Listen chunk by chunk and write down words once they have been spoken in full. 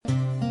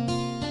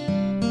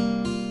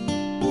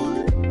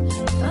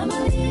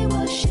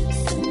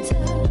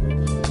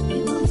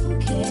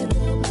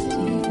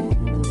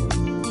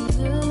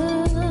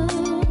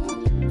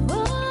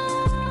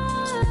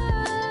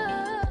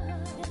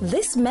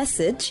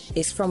message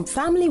is from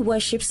Family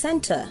Worship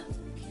Center.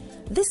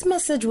 This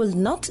message will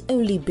not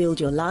only build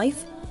your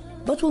life,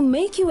 but will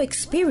make you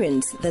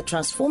experience the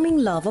transforming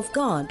love of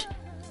God.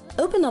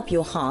 Open up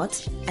your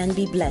heart and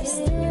be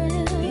blessed.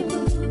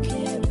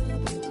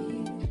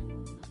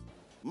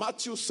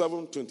 Matthew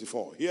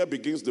 7:24. Here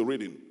begins the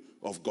reading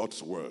of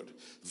God's word.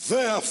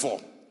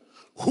 Therefore,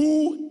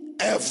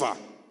 whoever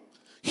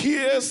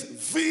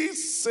hears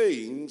these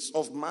sayings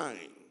of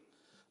mine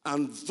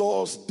and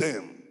does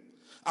them,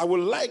 I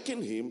will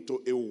liken him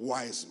to a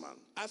wise man.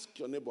 Ask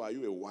your neighbor, are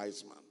you a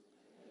wise man?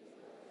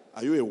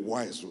 Are you a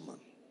wise woman?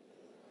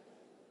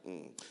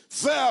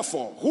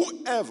 Therefore,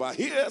 whoever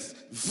hears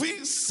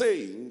these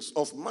sayings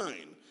of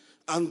mine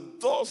and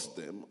does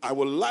them, I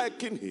will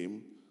liken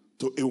him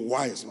to a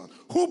wise man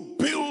who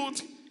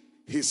built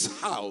his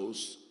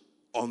house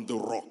on the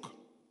rock.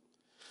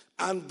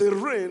 And the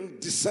rain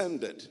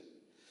descended,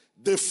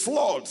 the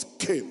floods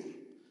came,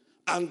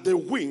 and the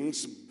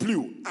winds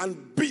blew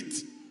and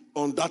beat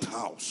on that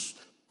house.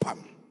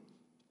 Pam,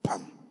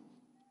 pam,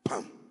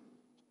 pam,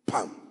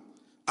 pam.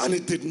 And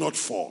it did not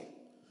fall,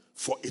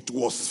 for it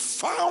was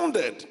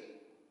founded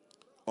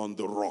on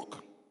the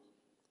rock.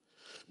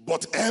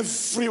 But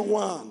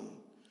everyone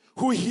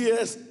who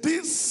hears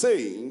these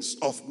sayings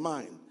of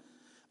mine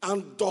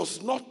and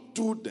does not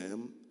do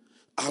them,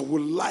 I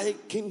will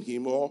liken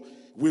him, or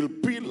will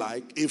be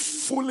like a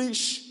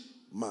foolish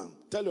man.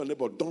 Tell your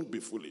neighbor, don't be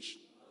foolish.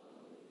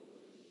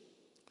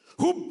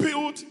 Who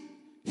built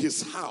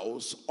his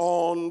house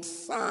on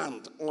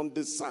sand, on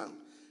the sand.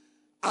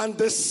 And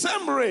the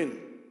same rain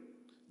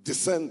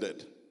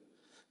descended.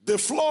 The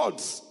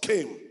floods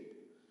came,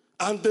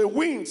 and the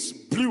winds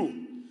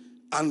blew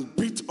and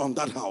beat on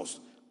that house.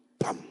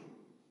 Pam,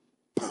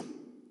 pam,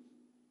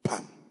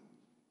 pam,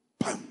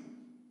 pam,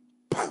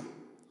 pam.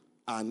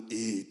 And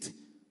it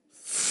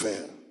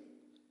fell.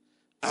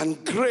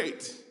 And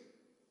great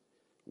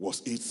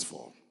was its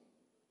fall.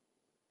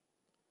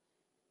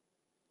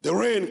 The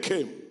rain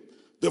came,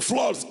 the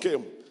floods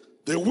came,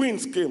 the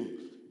winds came,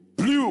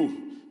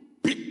 blew,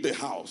 beat the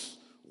house.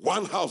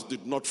 One house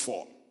did not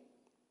fall.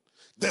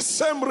 The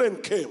same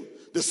rain came,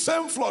 the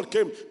same flood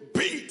came,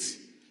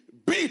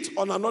 beat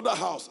on another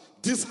house.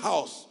 This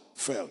house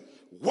fell.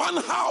 One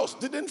house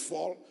didn't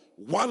fall,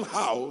 one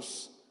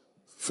house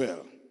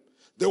fell.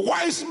 The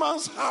wise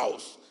man's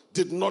house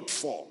did not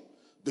fall.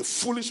 The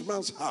foolish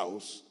man's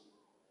house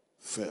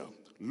fell.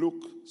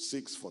 Luke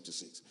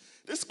 6:46.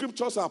 These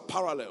scriptures are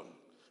parallel,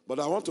 but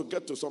I want to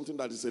get to something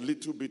that is a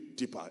little bit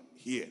deeper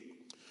here.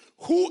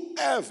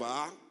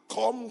 Whoever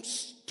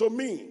comes to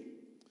me.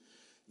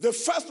 The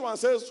first one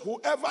says,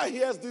 whoever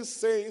hears these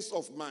sayings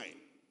of mine.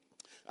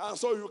 And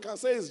so you can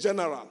say it's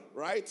general,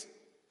 right?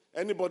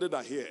 Anybody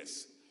that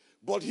hears.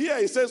 But here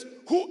it says,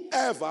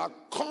 whoever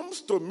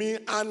comes to me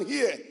and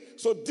hear.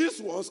 So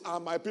these ones are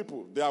my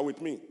people. They are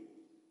with me.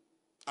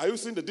 Are you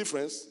seeing the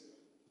difference?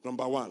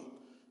 Number one.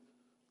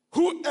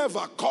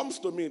 Whoever comes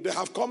to me, they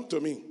have come to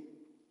me,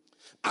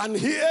 and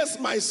hears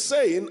my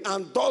saying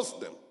and does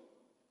them,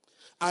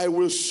 I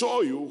will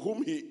show you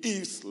whom he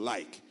is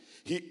like.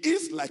 He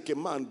is like a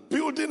man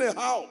building a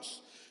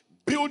house,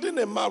 building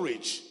a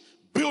marriage,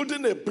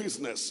 building a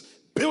business,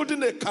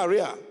 building a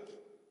career,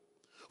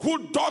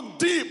 who dug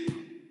deep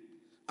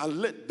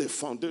and laid the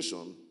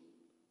foundation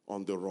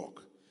on the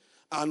rock.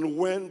 And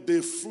when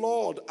the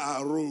flood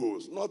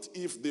arose, not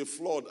if the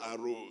flood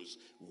arose,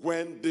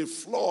 when the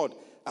flood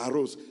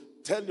arose,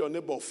 tell your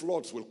neighbor,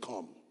 floods will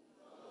come.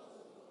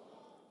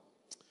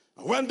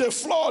 When the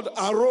flood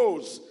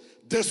arose,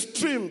 the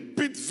stream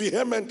beat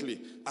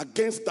vehemently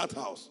against that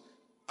house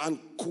and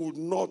could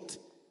not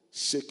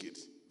shake it.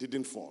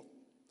 Didn't fall.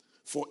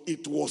 For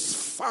it was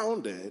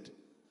founded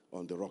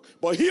on the rock.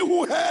 But he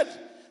who heard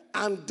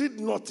and did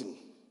nothing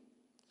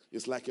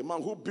is like a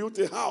man who built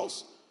a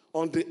house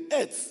on the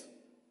earth,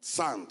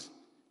 sand,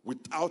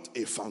 without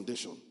a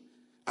foundation,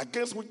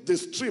 against which the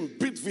stream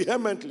beat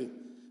vehemently,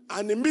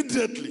 and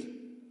immediately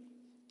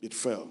it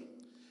fell.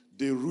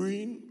 The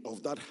ruin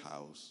of that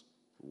house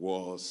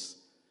was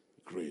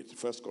great.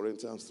 1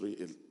 Corinthians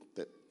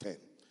 3:10.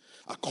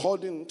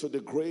 According to the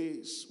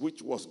grace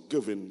which was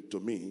given to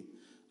me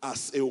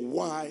as a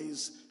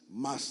wise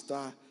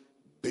master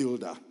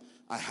builder,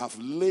 I have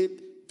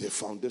laid the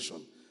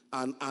foundation,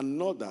 and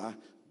another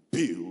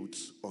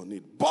builds on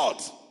it.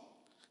 But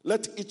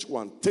let each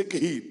one take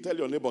heed. Tell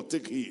your neighbor,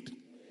 take heed.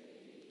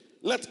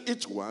 Let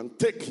each one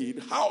take heed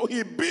how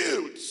he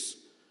builds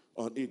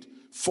on it.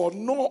 For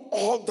no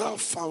other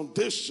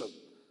foundation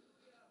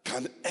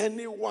can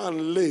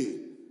anyone lay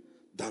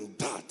than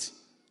that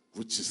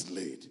which is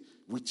laid,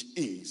 which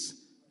is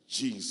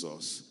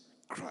Jesus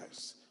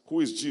Christ.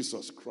 Who is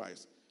Jesus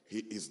Christ? He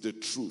is the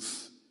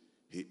truth.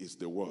 He is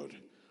the word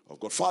of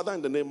God. Father,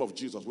 in the name of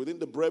Jesus, within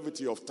the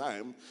brevity of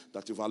time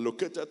that you've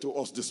allocated to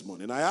us this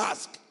morning, I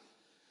ask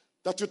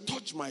that you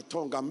touch my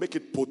tongue and make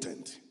it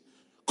potent.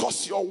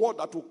 Cause your word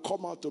that will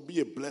come out to be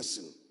a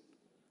blessing,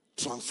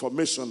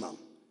 transformational.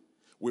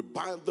 We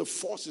bind the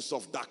forces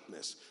of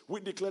darkness. We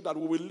declare that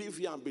we will live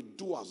here and be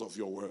doers of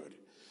your word.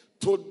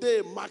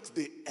 Today marks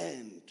the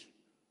end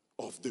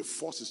of the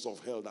forces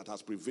of hell that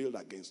has prevailed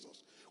against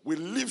us. We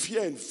live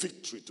here in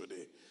victory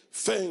today.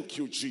 Thank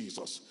you,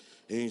 Jesus.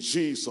 In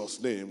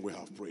Jesus' name we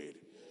have prayed.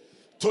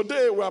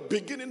 Today we are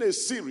beginning a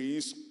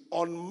series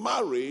on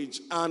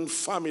marriage and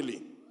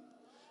family.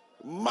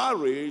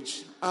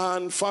 Marriage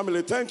and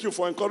family. Thank you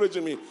for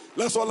encouraging me.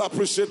 Let's all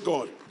appreciate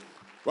God.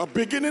 We're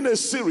beginning a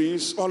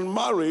series on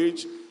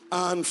marriage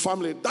and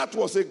family. That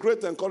was a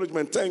great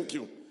encouragement. Thank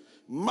you.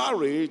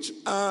 Marriage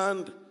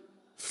and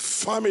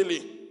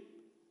family.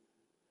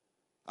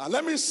 And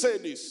let me say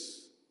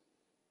this.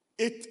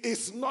 It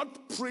is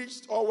not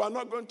preached, or we're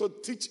not going to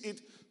teach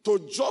it to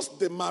just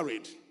the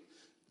married.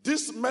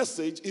 This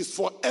message is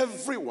for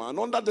everyone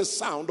under the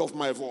sound of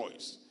my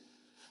voice.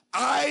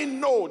 I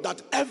know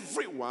that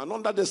everyone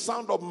under the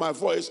sound of my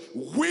voice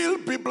will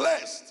be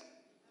blessed.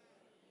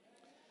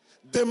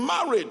 The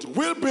married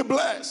will be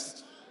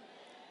blessed.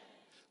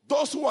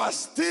 Those who are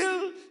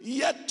still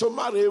yet to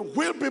marry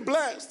will be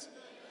blessed.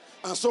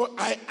 And so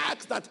I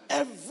ask that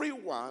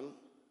everyone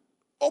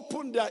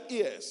open their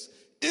ears,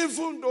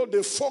 even though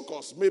the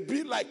focus may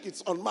be like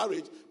it's on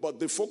marriage, but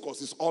the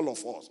focus is all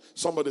of us.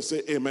 Somebody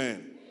say amen.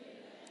 Amen.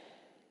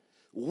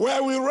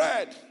 Where we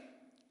read,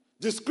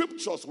 the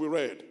scriptures we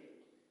read,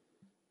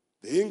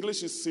 the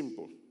English is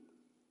simple.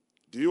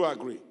 Do you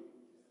agree?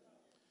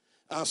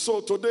 And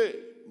so today,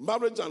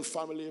 marriage and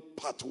family,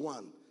 part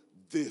 1,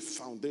 the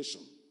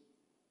foundation.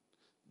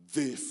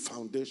 The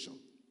foundation.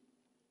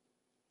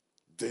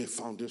 The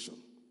foundation.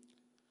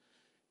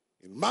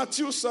 In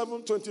Matthew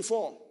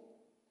 7:24,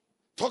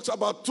 talks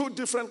about 2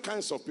 different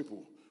kinds of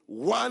people.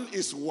 One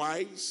is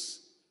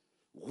wise,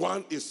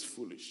 one is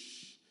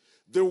foolish.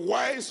 The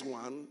wise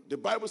one, the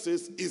Bible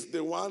says, is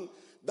the one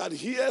that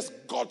hears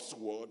God's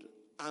word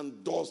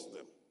and does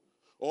them,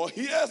 or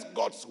hears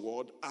God's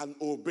word and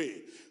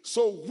obey.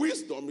 So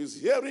wisdom is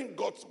hearing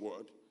God's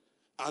word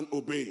and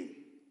obeying.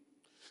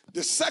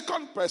 The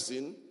second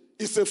person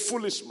is a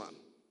foolish man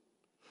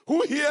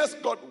who hears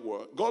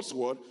God's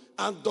word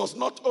and does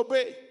not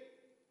obey.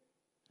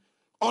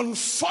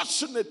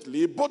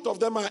 Unfortunately, both of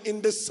them are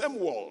in the same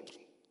world.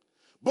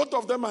 Both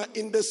of them are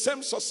in the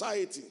same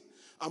society,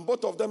 and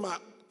both of them are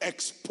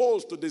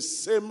exposed to the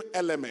same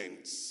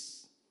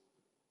elements,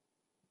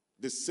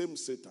 the same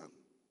Satan,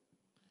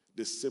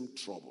 the same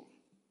trouble,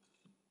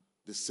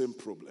 the same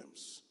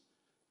problems.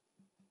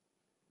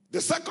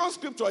 The second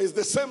scripture is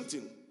the same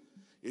thing.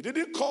 He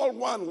didn't call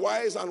one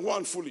wise and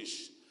one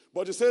foolish,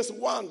 but he says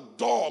one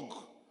dog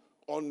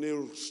on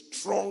a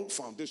strong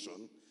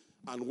foundation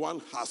and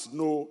one has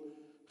no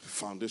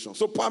foundation.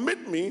 So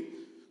permit me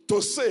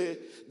to say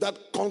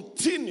that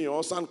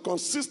continuous and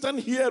consistent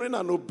hearing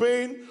and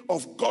obeying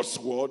of God's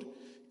word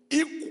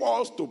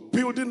equals to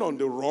building on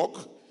the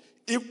rock,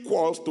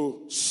 equals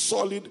to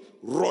solid,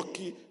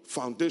 rocky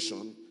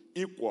foundation,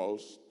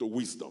 equals to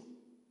wisdom.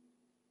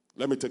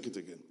 Let me take it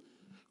again.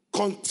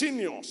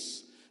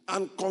 Continuous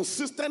and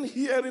consistent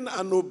hearing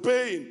and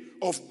obeying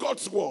of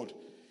God's word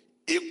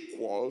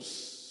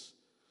equals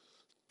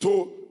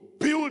to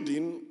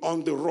building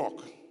on the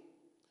rock,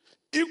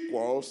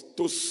 equals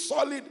to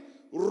solid,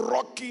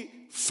 rocky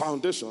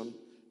foundation,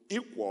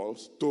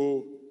 equals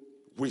to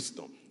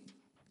wisdom.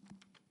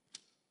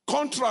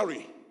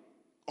 Contrary,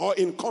 or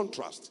in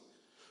contrast,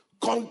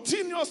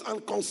 continuous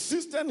and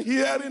consistent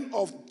hearing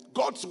of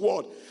God's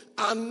word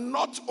and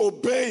not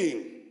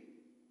obeying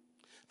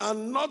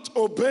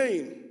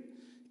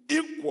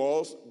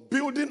equals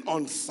building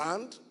on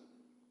sand,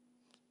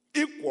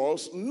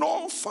 equals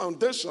no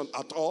foundation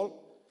at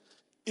all,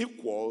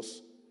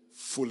 equals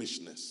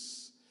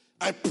foolishness.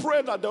 I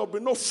pray that there will be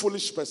no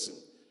foolish person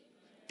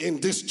in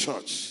this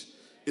church,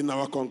 in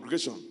our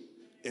congregation,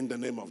 in the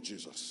name of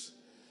Jesus.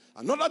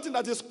 Another thing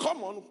that is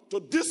common to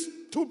these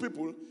 2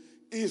 people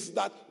is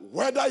that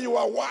whether you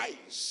are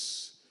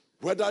wise,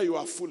 whether you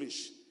are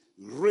foolish,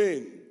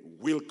 rain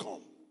will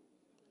come.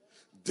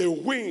 The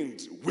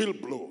wind will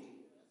blow.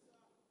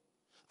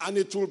 And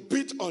it will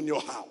beat on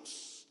your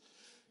house.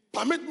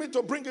 Permit me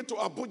to bring it to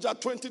Abuja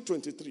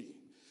 2023.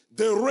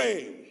 The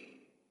rain,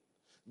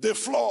 the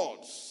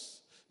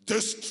floods,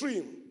 the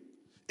stream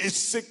is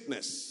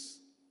sickness,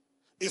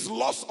 is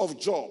loss of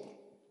job,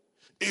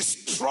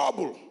 is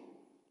trouble,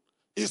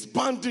 is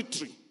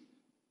banditry,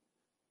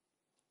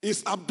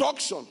 is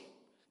abduction,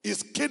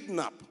 is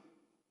kidnap,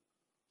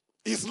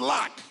 is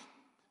lack.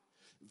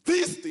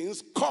 These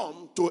things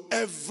come to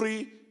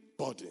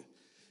everybody.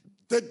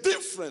 The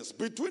difference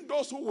between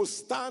those who will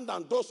stand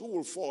and those who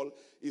will fall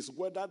is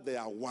whether they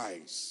are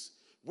wise,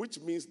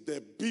 which means they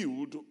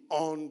build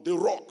on the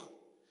rock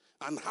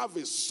and have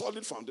a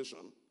solid foundation,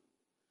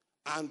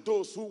 and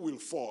those who will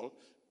fall,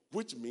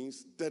 which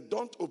means they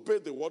don't obey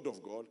the word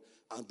of God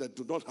and they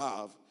do not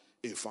have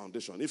a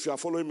foundation. If you are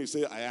following me,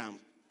 say, I am.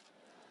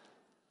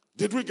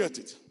 Did we get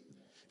it?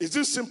 Is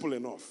this simple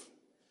enough?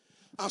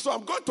 And so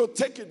I'm going to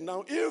take it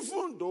now,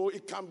 even though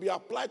it can be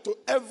applied to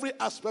every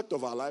aspect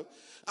of our life.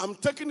 I'm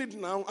taking it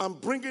now and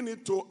bringing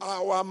it to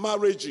our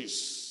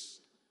marriages.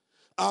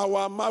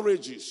 Our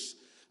marriages.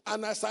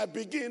 And as I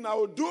begin, I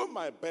will do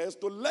my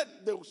best to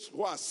let those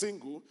who are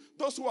single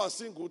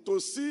to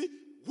see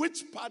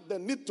which part they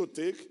need to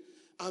take,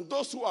 and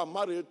those who are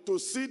married to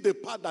see the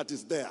part that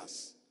is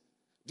theirs.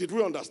 Did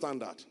we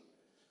understand that?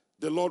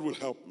 The Lord will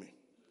help me.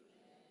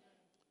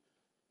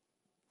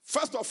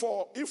 First of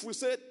all, if we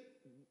say,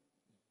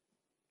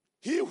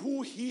 he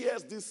who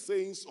hears these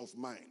sayings of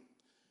mine,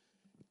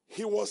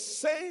 he was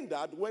saying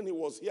that when he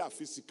was here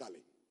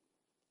physically.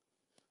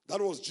 That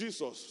was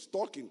Jesus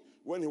talking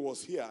when he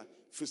was here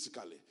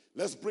physically.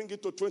 Let's bring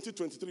it to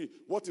 2023.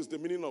 What is the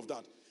meaning of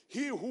that?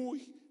 He who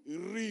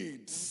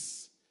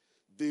reads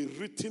the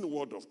written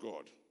word of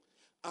God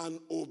and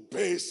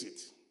obeys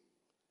it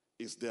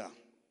is there.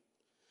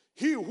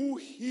 He who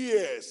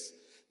hears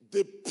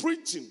the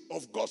preaching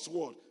of God's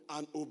word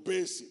and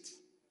obeys it.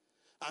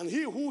 And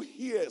he who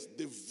hears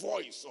the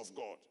voice of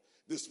God,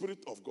 the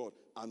Spirit of God,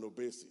 and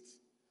obeys it.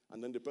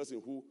 And then the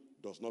person who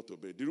does not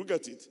obey. Did you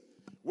get it?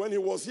 When he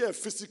was here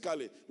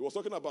physically, he was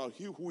talking about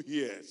he who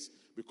hears,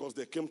 because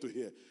they came to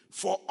hear.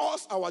 For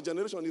us, our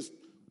generation is,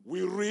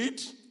 we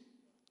read,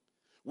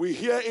 we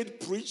hear it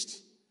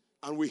preached,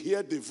 and we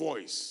hear the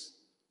voice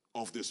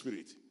of the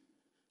Spirit.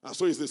 And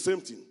so it's the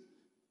same thing.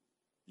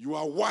 You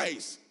are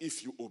wise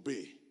if you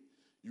obey.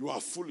 You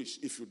are foolish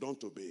if you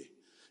don't obey.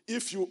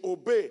 If you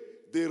obey,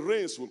 the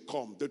rains will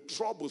come, the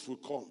troubles will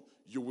come,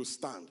 you will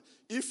stand.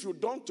 If you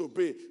don't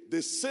obey,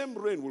 the same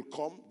rain will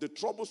come, the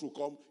troubles will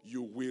come,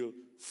 you will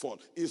fall.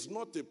 It's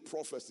not a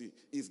prophecy,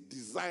 it's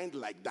designed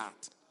like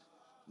that.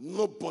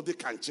 Nobody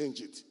can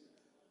change it.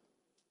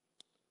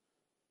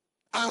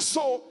 And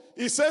so,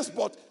 he says,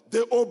 but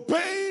the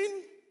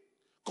obeying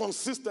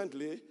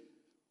consistently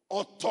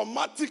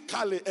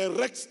automatically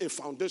erects a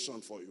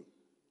foundation for you.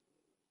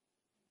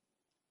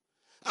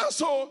 And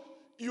so,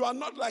 you are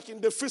not like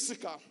in the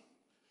physical,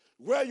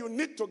 where you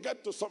need to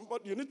get to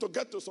somebody,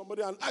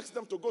 and ask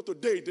them to go to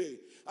Day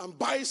and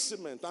buy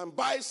cement and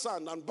buy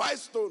sand and buy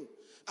stone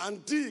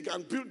and dig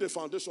and build the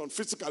foundation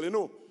physically.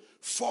 No.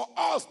 For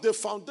us, the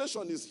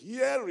foundation is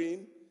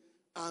hearing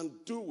and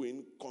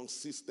doing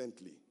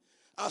consistently.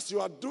 As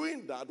you are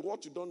doing that,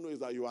 what you don't know is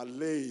that you are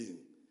laying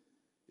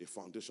a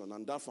foundation,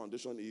 and that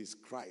foundation is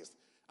Christ,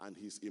 and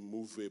he's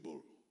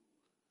immovable.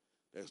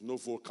 There's no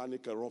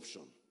volcanic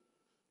eruption,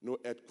 no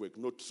earthquake,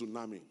 no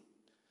tsunami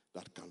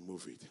that can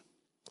move it.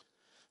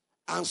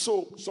 And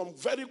so, some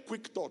very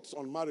quick thoughts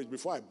on marriage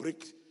before I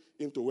break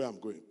into where I'm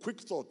going.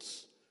 Quick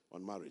thoughts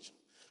on marriage.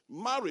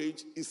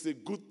 Marriage is a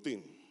good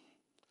thing.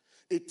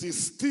 It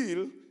is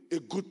still a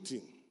good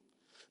thing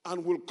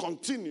and will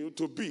continue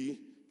to be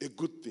a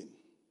good thing.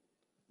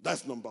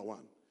 That's number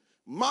one.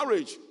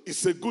 Marriage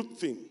is a good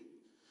thing.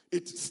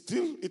 It is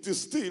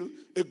still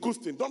a good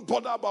thing. Don't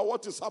bother about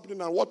what is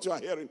happening and what you are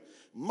hearing.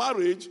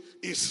 Marriage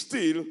is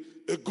still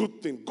a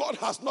good thing. God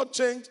has not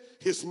changed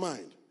his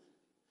mind.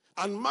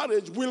 And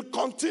marriage will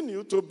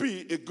continue to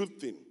be a good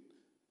thing.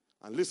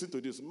 And listen to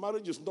this.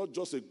 Marriage is not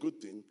just a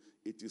good thing.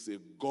 It is a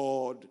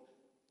God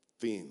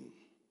thing.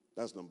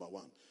 That's number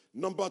one.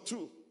 Number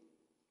two,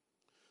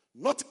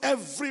 not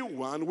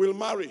everyone will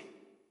marry.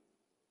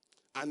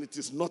 And it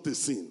is not a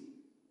sin.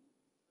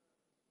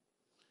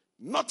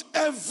 Not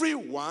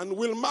everyone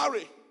will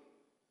marry.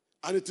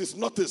 And it is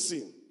not a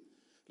sin.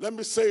 Let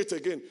me say it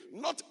again.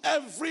 Not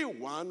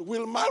everyone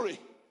will marry.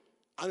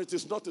 And it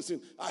is not a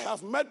sin. I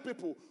have met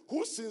people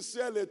who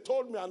sincerely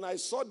told me, and I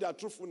saw their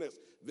truthfulness,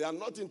 they are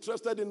not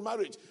interested in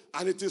marriage.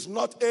 And it is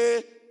not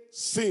a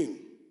sin.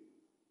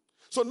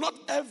 So not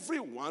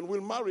everyone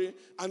will marry,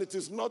 and it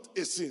is not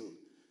a sin.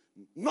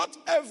 Not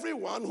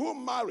everyone who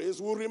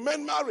marries will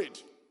remain married.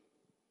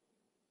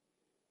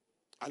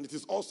 And it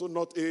is also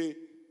not a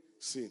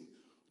sin.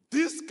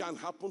 This can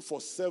happen for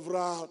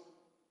several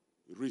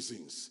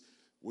reasons.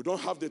 We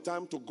don't have the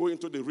time to go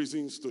into the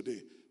reasons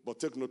today, but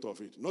take note of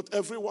it. Not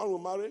everyone will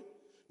marry.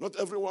 Not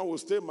everyone will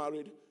stay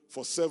married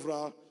for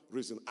several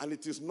reasons. And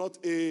it is not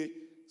a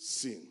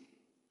sin.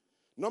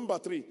 Number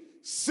three,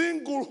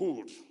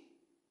 singlehood.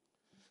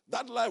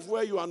 That life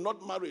where you are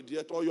not married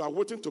yet or you are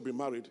waiting to be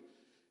married,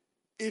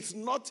 it's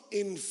not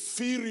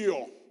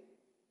inferior.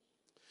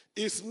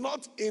 It's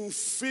not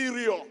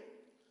inferior.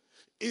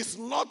 It's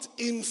not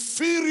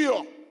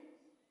inferior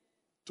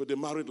to the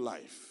married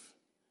life.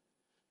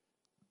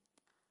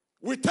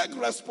 We take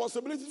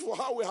responsibility for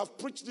how we have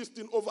preached this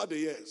thing over the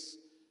years.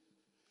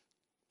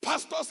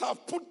 Pastors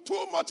have put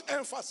too much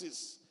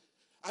emphasis,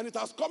 and it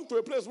has come to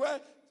a place where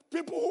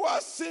people who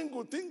are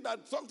single think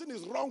that something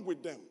is wrong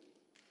with them.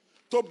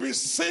 To be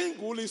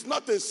single is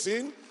not a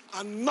sin,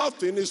 and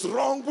nothing is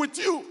wrong with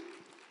you.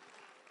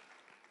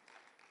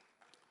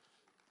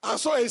 And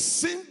so a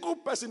single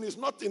person is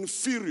not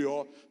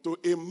inferior to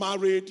a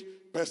married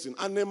person.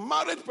 And a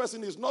married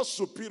person is not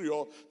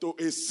superior to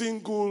a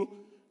single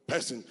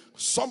person.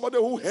 Somebody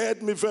who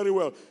heard me very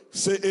well,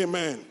 say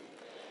amen.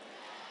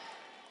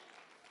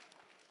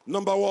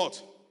 Number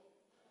what?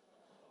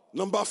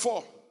 Number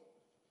 4.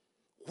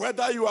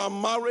 Whether you are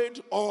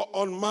married or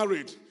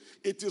unmarried,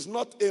 it is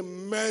not a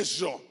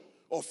measure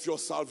of your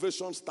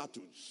salvation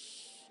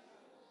status.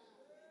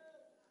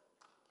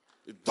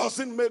 It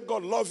doesn't make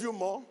God love you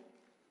more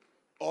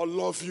or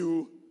love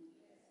you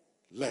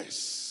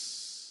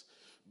less.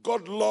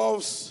 God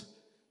loves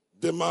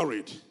the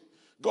married.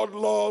 God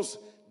loves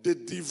the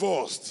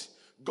divorced.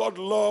 God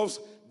loves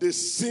the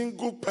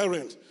single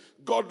parent.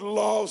 God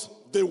loves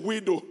the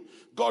widow.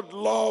 God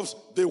loves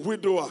the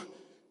widower.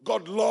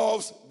 God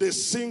loves the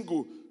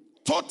single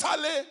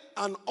totally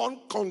and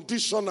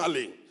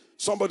unconditionally.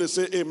 Somebody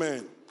say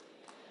amen.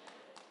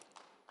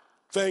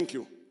 Thank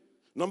you.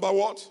 Number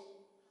what?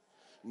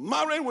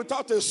 Marrying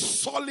without a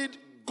solid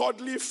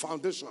godly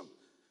foundation,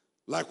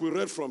 like we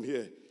read from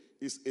here,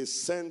 is a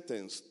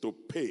sentence to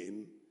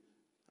pain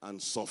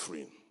and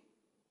suffering.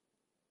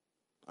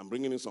 I'm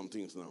bringing in some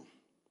things now.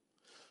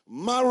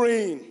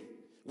 Marrying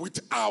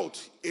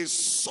without a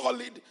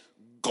solid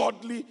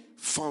godly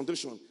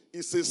foundation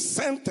is a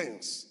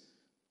sentence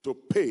to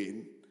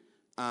pain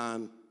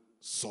and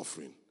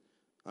suffering.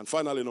 And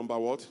finally, number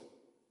what?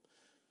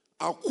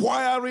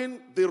 Acquiring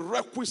the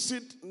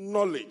requisite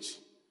knowledge,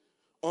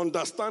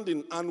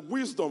 understanding, and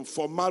wisdom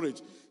for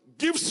marriage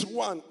gives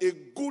one a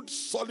good,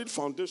 solid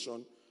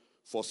foundation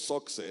for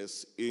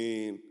success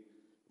in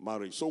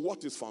marriage. So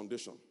what is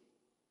foundation?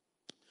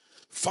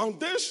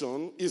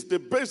 Foundation is the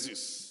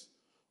basis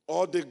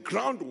or the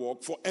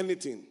groundwork for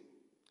anything.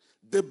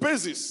 The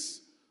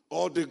basis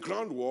or the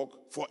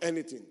groundwork for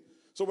anything.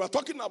 So we're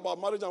talking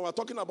about marriage, and we're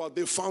talking about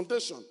the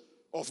foundation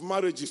of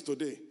marriages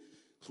today.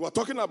 So we're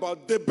talking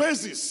about the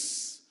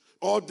basis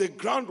or the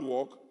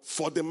groundwork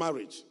for the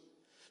marriage.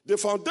 The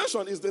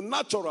foundation is the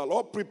natural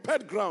or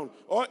prepared ground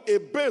or a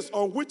base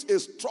on which a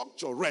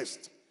structure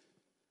rests.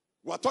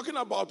 We're talking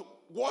about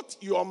what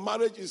your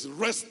marriage is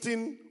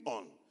resting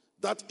on.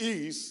 That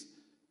is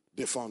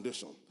the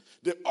foundation.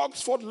 The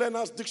Oxford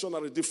Learner's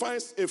Dictionary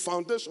defines a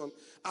foundation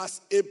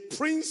as a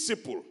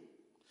principle,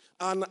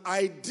 an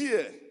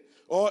idea,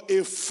 or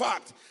a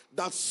fact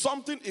that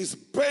something is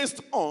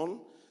based on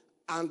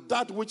and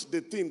that which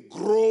the thing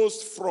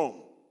grows from.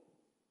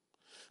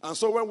 And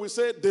so when we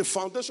say the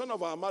foundation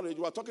of our marriage,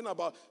 we are talking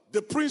about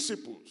the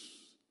principles,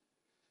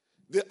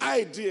 the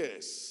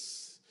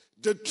ideas,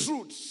 the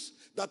truths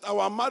that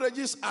our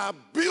marriages are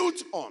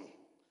built on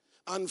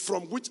and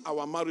from which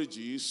our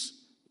marriages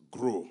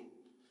grow.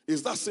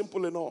 Is that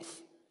simple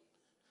enough?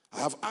 I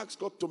have asked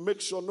God to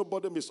make sure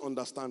nobody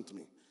misunderstands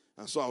me.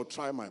 And so I'll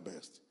try my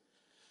best.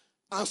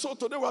 And so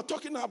today we're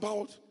talking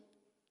about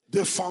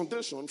the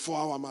foundation for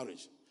our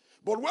marriage.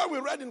 But what we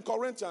read in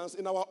Corinthians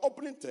in our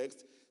opening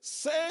text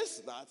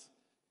says that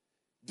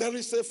there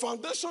is a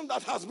foundation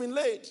that has been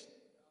laid.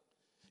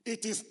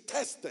 It is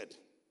tested.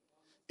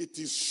 It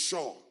is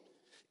sure.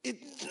 It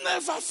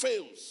never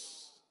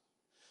fails.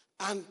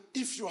 And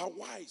if you are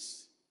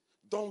wise,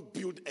 don't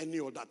build any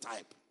other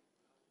type.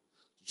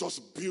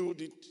 Just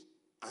build it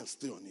and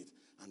stay on it.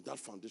 And that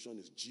foundation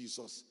is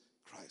Jesus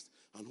Christ.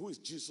 And who is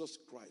Jesus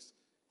Christ?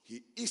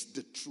 He is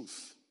the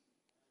truth.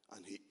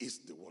 And he is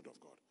the word of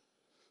God.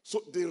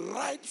 So the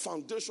right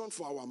foundation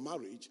for our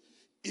marriage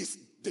is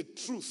the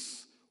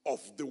truth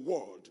of the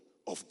word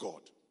of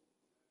God.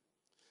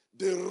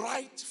 The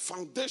right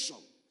foundation,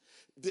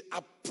 the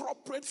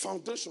appropriate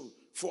foundation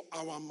for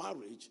our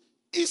marriage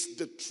is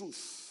the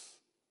truth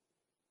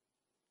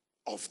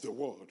of the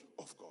word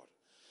of God.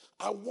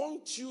 I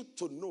want you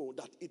to know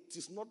that it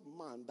is not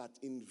man that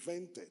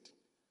invented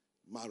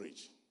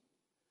marriage.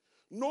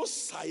 No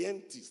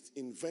scientist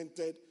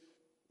invented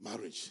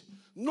marriage.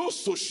 No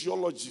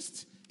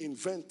sociologist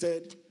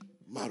invented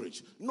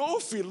marriage. No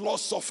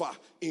philosopher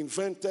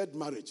invented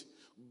marriage.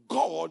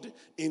 God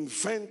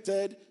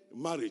invented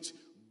marriage.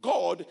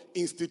 God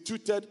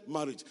instituted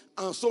marriage.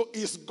 And so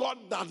it's God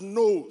that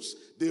knows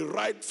the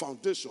right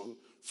foundation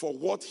for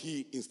what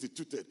he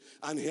instituted.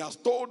 And he has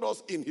told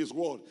us in his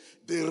word,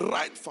 the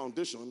right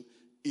foundation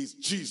is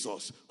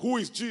Jesus. Who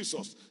is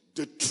Jesus?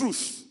 The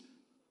truth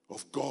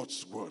of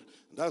God's word.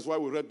 And that's why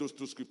we read those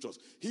two scriptures.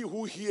 He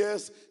who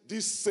hears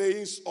these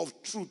sayings of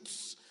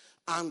truths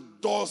and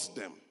does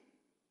them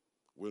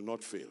will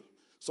not fail.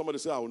 Somebody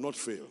say, I will not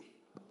fail.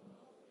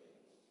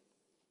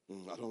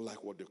 I don't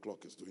like what the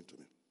clock is doing to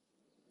me.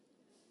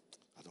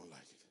 I don't like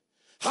it.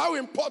 How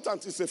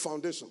important is a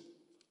foundation?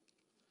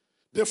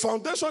 The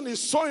foundation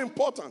is so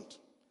important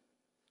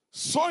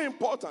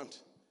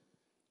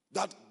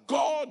that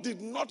God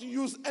did not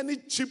use any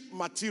cheap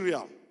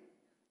material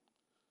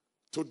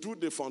to do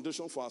the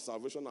foundation for our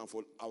salvation and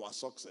for our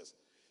success.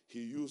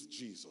 He used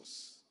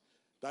Jesus.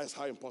 That is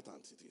how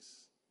important it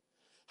is.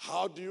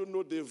 How do you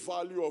know the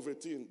value of a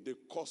thing? The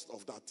cost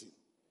of that thing.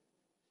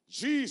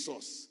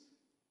 Jesus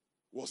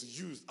was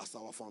used as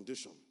our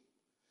foundation.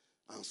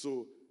 And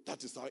so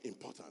that is how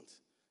important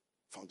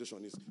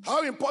foundation is.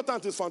 How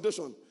important is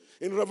foundation?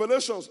 In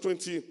Revelations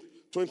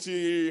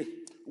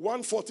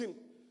 21:14,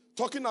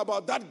 talking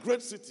about that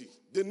great city,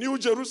 the New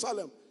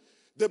Jerusalem,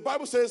 the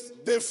Bible says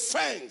the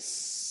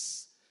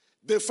fence,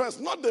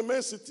 not the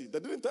main city. They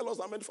didn't tell us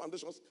how many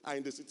foundations are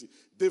in the city.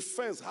 The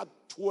fence had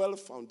 12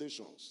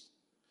 foundations.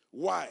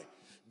 Why?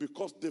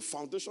 Because the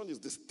foundation is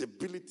the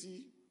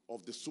stability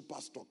of the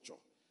superstructure.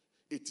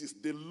 It is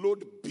the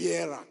load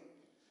bearer.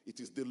 It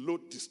is the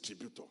load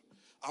distributor.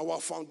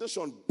 Our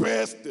foundation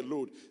bears the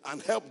load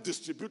and help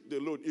distribute the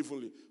load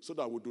evenly so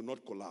that we do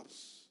not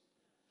collapse.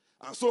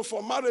 And so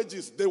for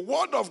marriages, the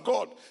word of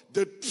God,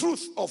 the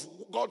truth of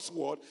God's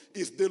word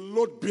is the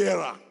load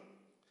bearer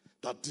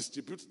that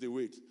distributes the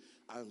weight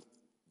and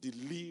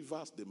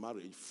delivers the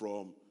marriage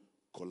from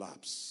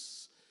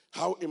collapse.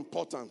 How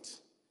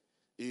important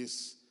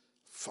is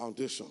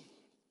foundation?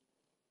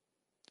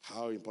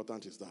 How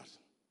important is that?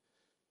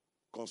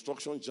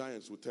 Construction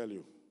giants will tell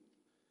you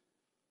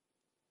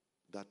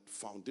that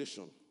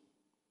foundation,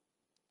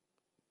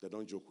 they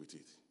don't joke with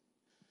it.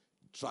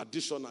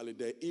 Traditionally,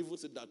 they even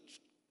say that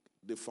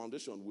the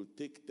foundation will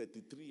take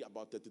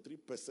about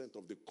 33%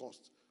 of the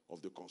cost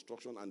of the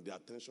construction and the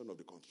attention of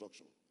the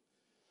construction.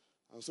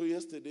 And so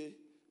yesterday,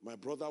 my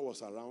brother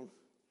was around,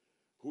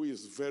 who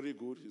is very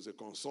good. He's a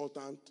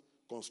consultant,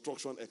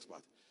 construction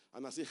expert.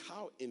 And I said,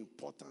 how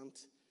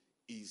important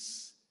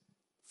is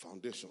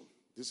foundation?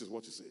 This is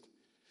what he said.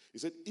 He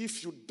said,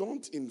 if you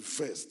don't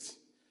invest,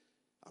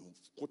 I'm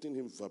quoting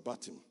him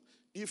verbatim,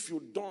 if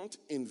you don't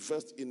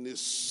invest in a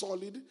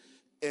solid,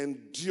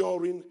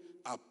 enduring,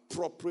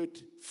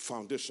 appropriate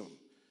foundation,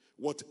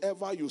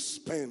 whatever you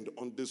spend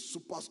on the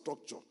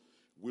superstructure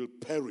will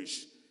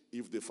perish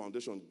if the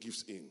foundation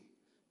gives in,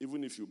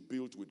 even if you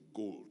build with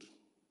gold.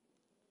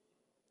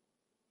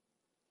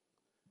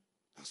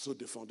 And so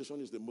the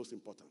foundation is the most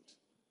important.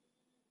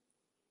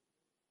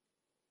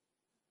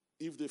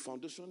 If the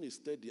foundation is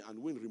steady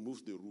and wind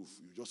removes the roof,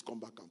 you just come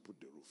back and put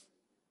the roof.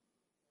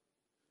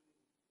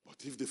 But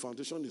if the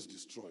foundation is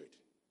destroyed,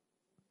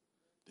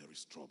 there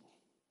is trouble.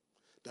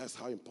 That's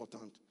how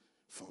important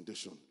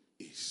foundation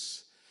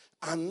is.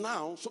 And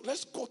now, so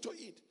let's go to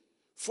it.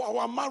 For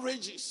our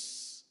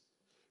marriages,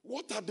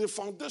 what are the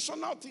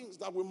foundational things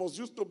that we must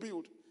use to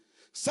build?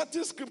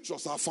 Certain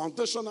scriptures are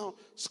foundational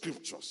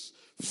scriptures.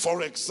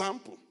 For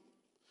example,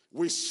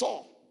 we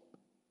saw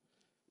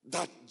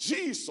that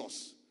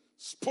Jesus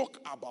spoke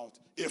about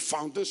a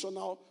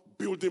foundational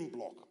building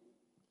block.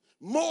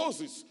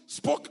 Moses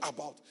spoke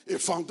about a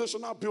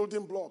foundational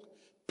building block.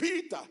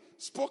 Peter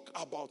spoke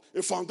about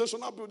a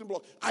foundational building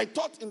block. I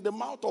thought in the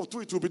mouth of two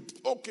it would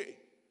be okay.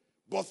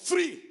 But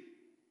three,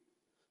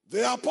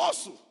 the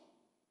apostle,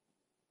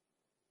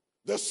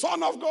 the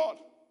Son of God,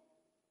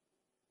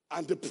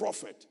 and the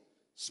prophet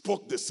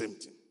spoke the same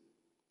thing.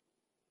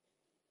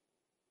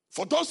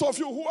 For those of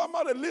you who are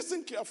married,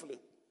 listen carefully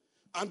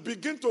and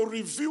begin to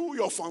review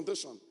your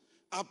foundation.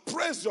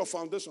 Appraise your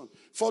foundation.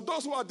 For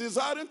those who are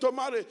desiring to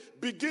marry,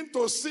 begin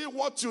to see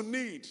what you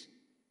need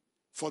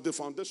for the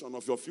foundation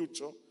of your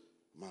future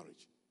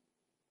marriage.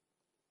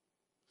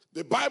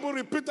 The Bible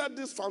repeated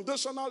this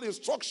foundational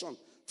instruction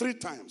 3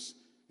 times.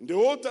 In the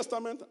Old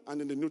Testament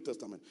and in the New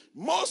Testament.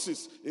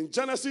 Moses in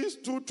Genesis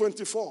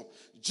 2:24.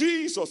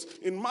 Jesus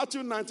in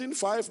Matthew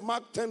 19:5,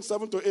 Mark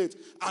 10:7-8.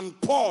 And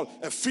Paul,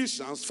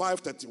 Ephesians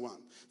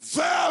 5:31.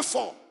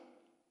 Therefore,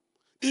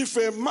 if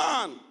a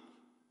man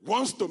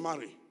wants to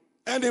marry,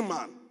 any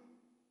man,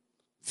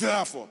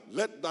 therefore,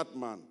 let that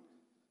man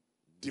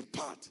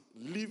depart,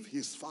 leave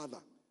his father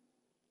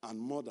and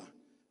mother,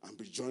 and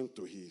be joined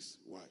to his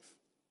wife.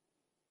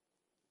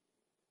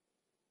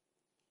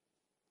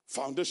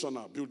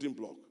 Foundational building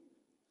block.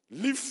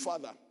 Leave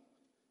father,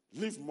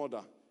 leave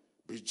mother,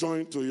 be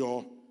joined to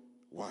your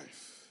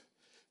wife.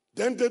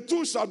 Then the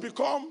two shall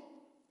become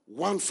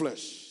one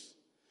flesh.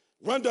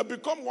 When they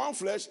become one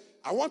flesh,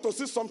 I want to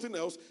see something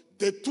else.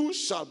 The two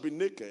shall be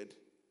naked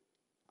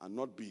and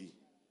not be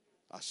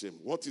ashamed.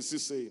 What is he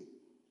saying?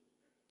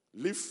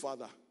 Leave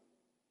father,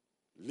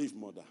 leave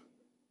mother.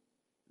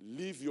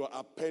 Leave your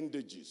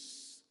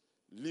appendages,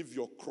 leave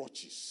your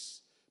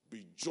crutches.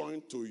 Be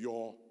joined to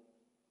your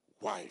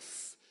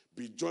wife.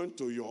 Be joined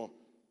to your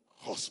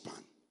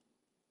husband.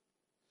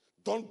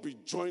 Don't be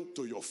joined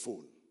to your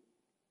phone.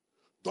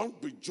 Don't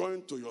be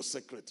joined to your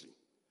secretary.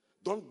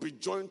 Don't be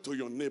joined to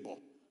your neighbor.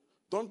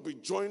 Don't be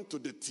joined to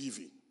the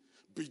TV.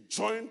 Be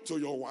joined to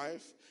your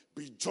wife.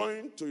 Be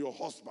joined to your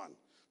husband.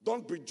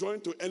 Don't be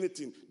joined to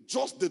anything.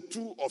 Just the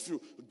two of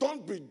you.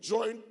 Don't be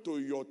joined to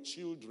your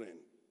children.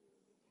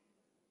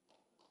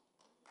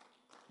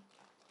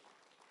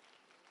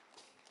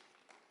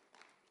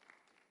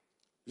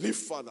 Leave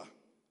father.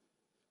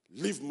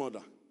 Leave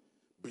mother.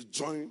 Be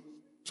joined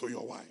to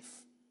your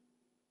wife.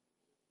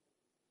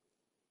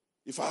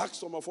 If I ask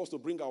some of us to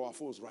bring our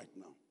phones right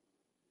now,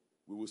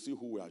 we will see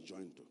who we are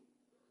joined to.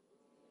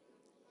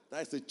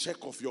 That is a check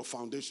of your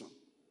foundation.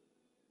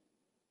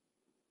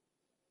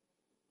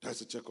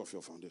 That's a check of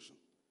your foundation.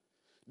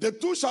 The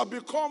two shall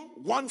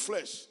become one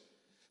flesh.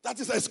 That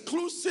is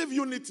exclusive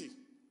unity.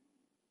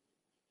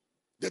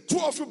 The two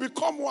of you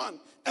become one.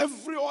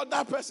 Every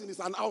other person is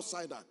an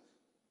outsider.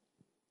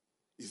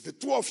 It's the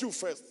two of you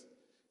first,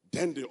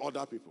 then the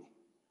other people.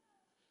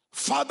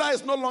 Father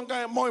is no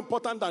longer more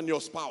important than your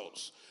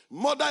spouse.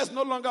 Mother is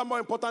no longer more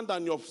important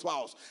than your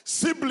spouse.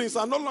 Siblings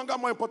are no longer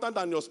more important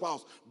than your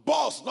spouse.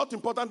 Boss, not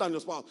important than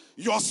your spouse.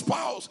 Your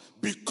spouse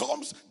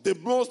becomes the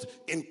most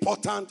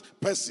important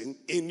person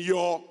in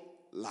your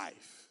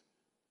life.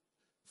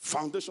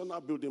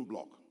 Foundational building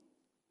block.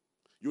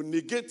 You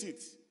negate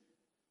it,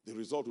 the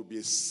result will be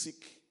a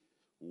sick,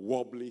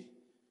 wobbly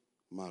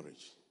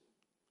marriage.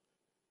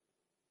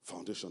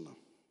 Foundational.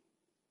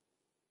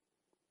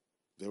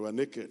 They were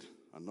naked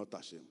and not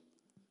ashamed,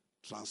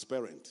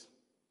 transparent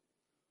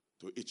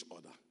to each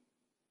other.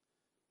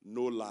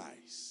 No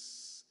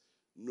lies,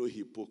 no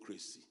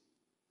hypocrisy,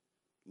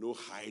 no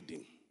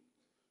hiding,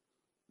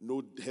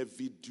 no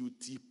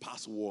heavy-duty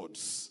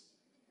passwords.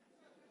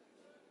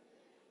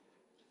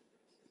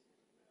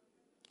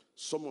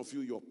 Some of you,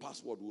 your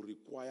password will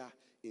require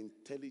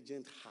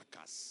intelligent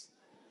hackers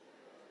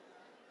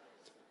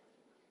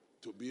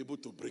to be able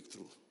to break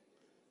through.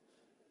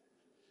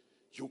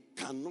 You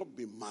cannot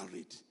be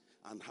married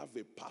and have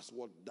a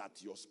password that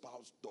your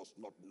spouse does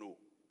not know.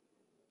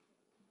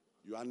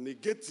 You are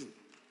negating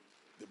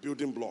the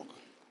building block.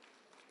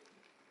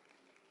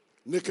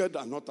 Naked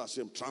and not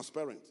ashamed,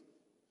 transparent.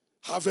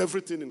 Have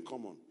everything in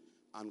common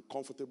and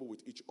comfortable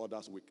with each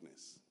other's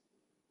weakness.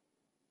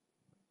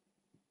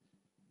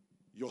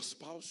 Your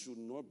spouse should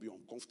not be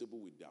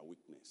uncomfortable with their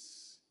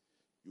weakness.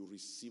 You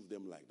receive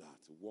them like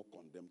that. Work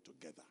on them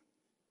together.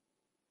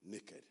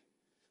 Naked.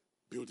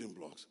 Building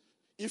blocks.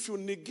 If you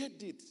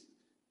negate it,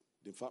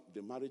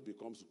 the marriage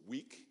becomes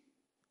weak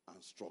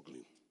and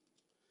struggling.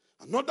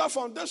 Another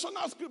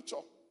foundational scripture.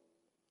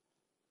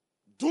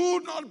 Do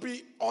not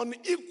be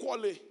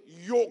unequally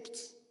yoked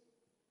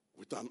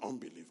with an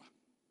unbeliever.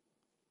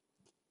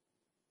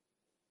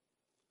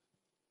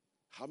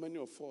 How many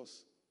of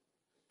us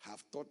have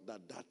thought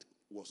that that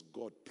was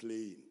God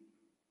playing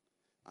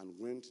and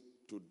went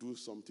to do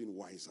something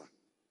wiser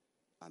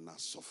and are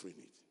suffering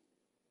it?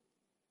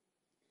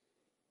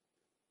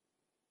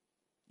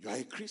 You are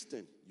a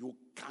Christian. You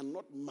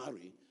cannot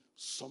marry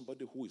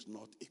somebody who is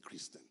not a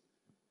Christian.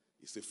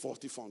 It's a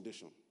faulty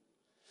foundation.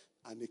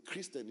 And a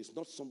Christian is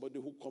not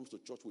somebody who comes to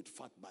church with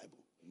fat Bible.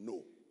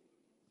 No.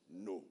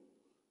 No.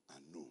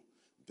 And no.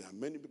 There are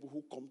many people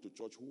who come to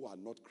church who are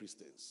not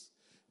Christians.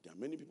 There are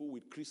many people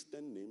with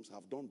Christian names,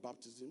 have done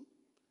baptism,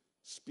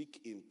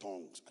 speak in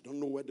tongues. I don't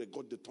know where they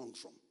got the tongues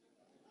from.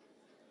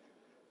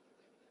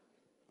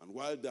 And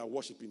while they are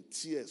worshiping,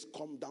 tears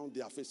come down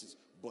their faces,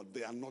 but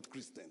they are not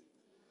Christian.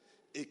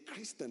 A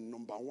Christian,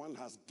 number one,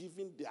 has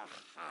given their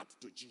heart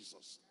to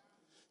Jesus,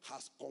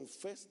 has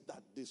confessed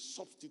that the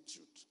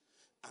substitute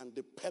and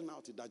the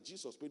penalty that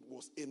Jesus paid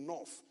was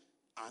enough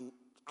and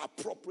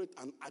appropriate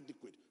and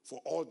adequate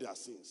for all their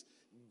sins.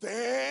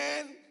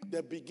 Then they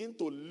begin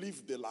to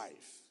live the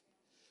life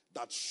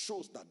that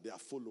shows that they are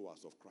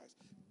followers of Christ.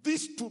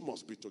 These two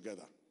must be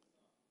together.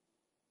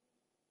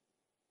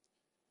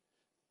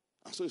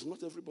 And so it's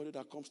not everybody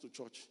that comes to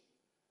church.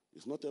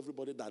 It's not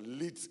everybody that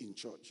leads in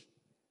church.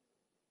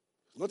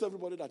 It's not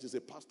everybody that is a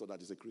pastor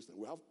that is a Christian.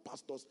 We have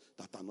pastors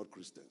that are not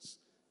Christians.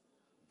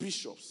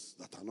 Bishops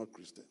that are not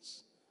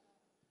Christians.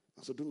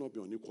 And so do not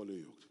be unequally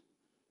yoked.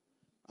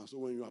 And so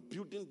when you are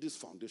building this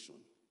foundation,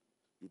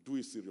 you do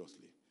it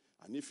seriously.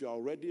 And if you are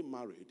already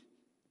married,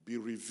 be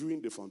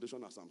reviewing the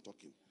foundation as I'm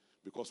talking,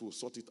 because we'll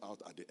sort it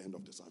out at the end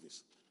of the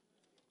service.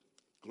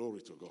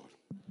 Glory to God.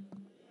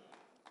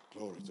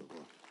 Glory to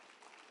God.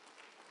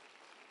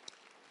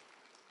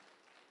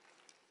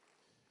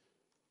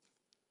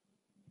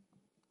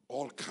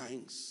 All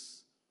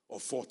kinds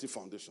of faulty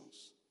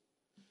foundations.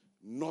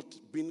 Not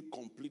being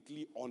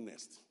completely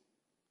honest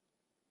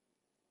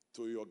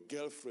to your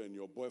girlfriend,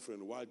 your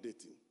boyfriend while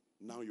dating.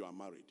 Now you are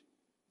married.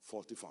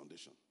 Faulty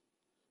foundation.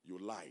 You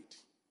lied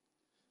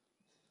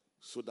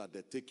so that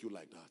they take you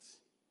like that.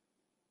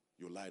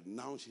 You lied.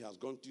 Now she has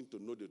gone in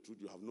to know the truth.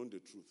 You have known the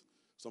truth.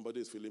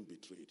 Somebody is feeling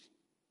betrayed.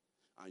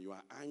 And you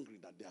are angry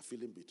that they are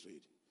feeling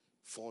betrayed.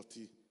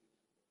 Faulty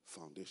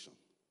foundation.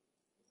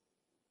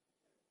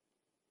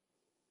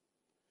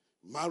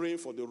 Marrying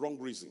for the wrong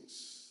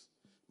reasons.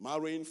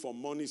 Marrying for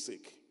money's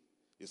sake.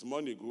 Is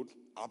money good?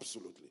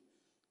 Absolutely.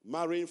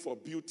 Marrying for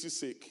beauty's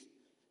sake.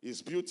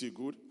 Is beauty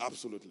good?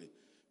 Absolutely.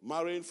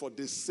 Marrying for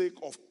the sake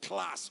of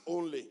class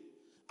only.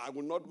 I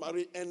will not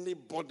marry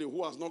anybody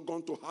who has not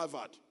gone to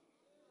Harvard.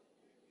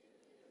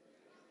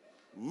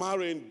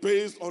 Marrying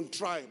based on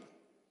tribe.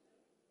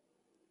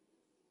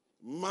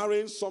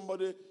 Marrying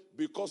somebody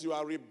because you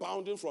are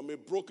rebounding from a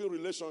broken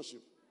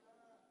relationship.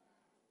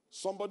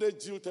 Somebody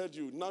jilted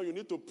you. Now you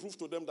need to prove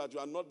to them that you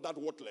are not that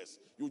worthless.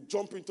 You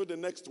jump into the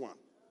next one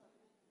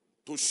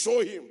to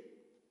show him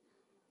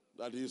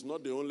that he is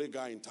not the only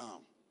guy in town.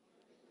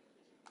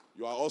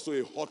 You are also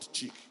a hot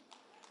chick.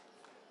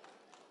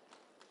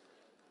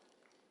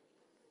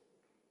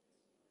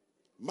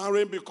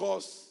 Marrying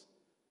because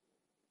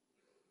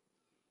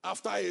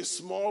after a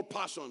small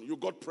passion, you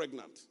got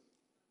pregnant.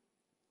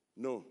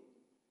 No.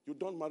 You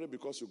don't marry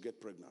because you get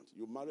pregnant.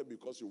 You marry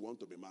because you want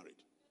to be married.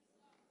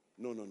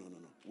 No.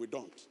 We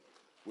don't.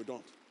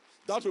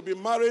 That will be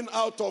marrying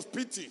out of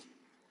pity.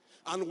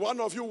 And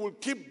one of you will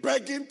keep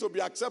begging to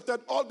be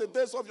accepted all the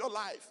days of your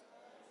life.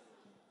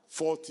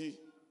 Faulty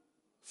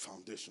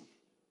foundation.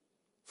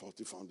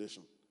 Faulty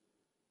foundation.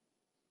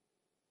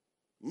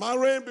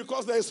 Marrying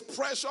because there is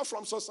pressure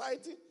from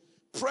society,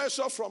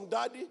 pressure from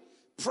daddy,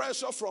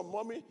 pressure from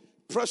mommy,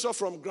 pressure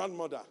from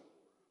grandmother.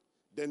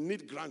 They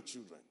need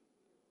grandchildren.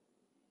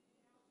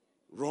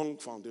 Wrong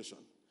foundation.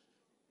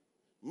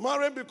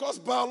 Marrying because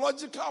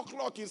biological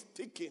clock is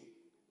ticking.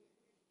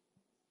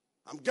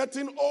 I'm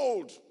getting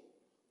old.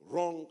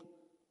 Wrong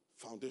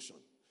foundation.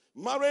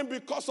 Marrying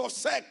because of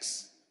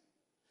sex.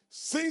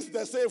 Since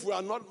they say if we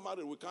are not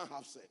married, we can't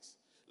have sex.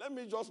 Let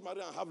me just marry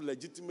and have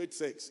legitimate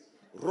sex.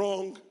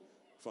 Wrong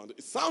foundation.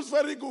 It sounds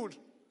very good.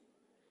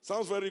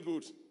 Sounds very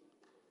good.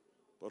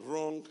 But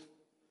wrong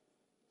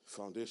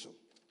foundation.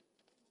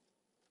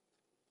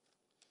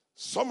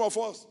 Some of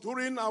us,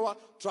 during our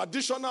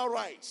traditional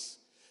rites,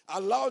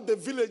 allow the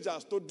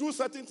villagers to do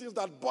certain things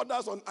that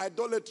borders on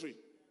idolatry.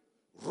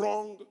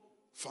 Wrong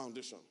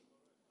foundation.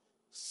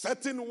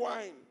 Certain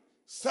wine,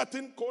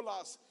 certain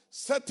colas,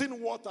 certain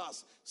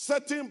waters,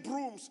 certain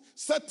brooms,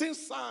 certain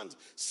sand,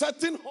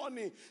 certain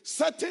honey,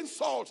 certain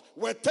salt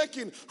were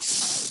taken,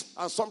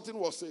 and something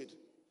was said.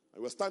 And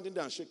you were standing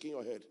there and shaking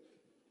your head.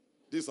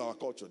 This is our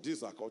culture, this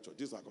is our culture,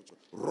 this is our culture.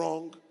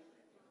 Wrong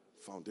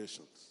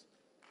foundations.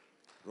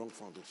 Wrong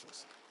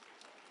foundations.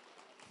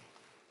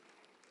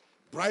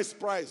 Bride's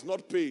price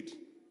not paid.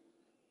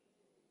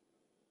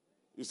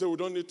 You say we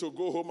don't need to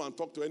go home and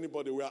talk to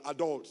anybody. We are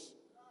adults.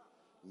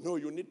 No,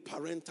 you need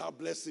parental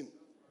blessing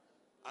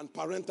and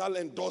parental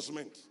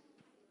endorsement.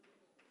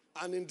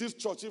 And in this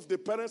church, if the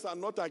parents are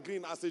not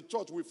agreeing, as a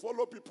church, we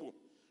follow people.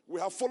 We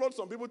have followed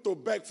some people to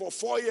beg for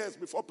 4 years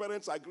before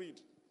parents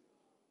agreed.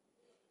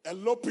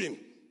 Eloping.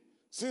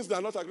 Since they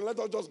are not agreeing, let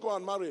us just go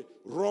and marry.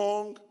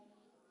 Wrong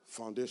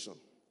foundation.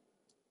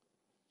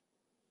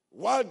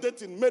 While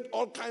dating, made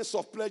all kinds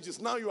of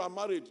pledges. Now you are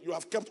married, you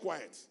have kept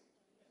quiet.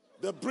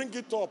 They bring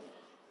it up.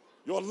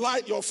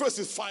 Your face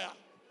is fire.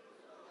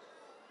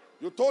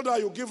 You told her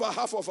you give her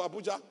half of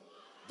Abuja.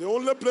 The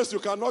only place you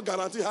cannot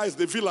guarantee her is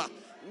the villa.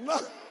 No.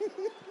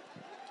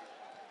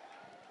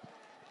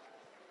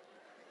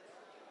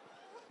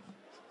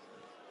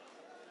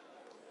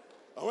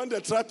 And when they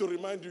try to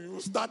remind you,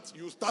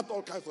 you start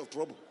all kinds of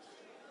trouble.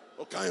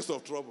 All kinds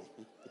of trouble.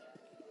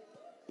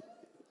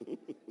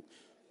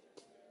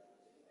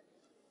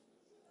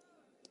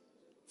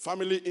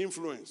 Family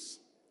influence.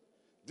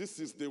 This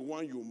is the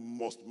one you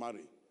must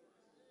marry.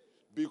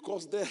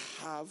 Because they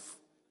have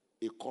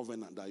a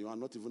covenant that you are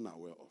not even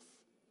aware of.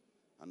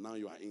 And now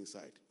you are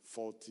inside.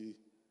 Faulty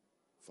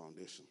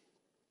foundation.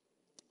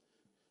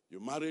 You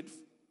married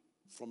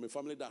from a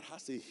family that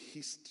has a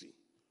history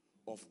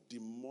of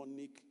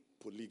demonic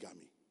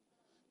polygamy,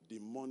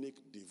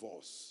 demonic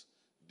divorce,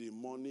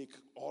 demonic,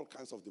 all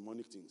kinds of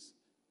demonic things.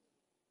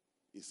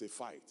 It's a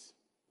fight.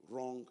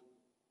 Wrong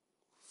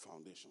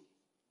foundation.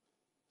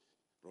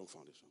 Wrong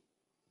foundation.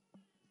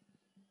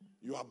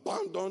 You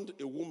abandoned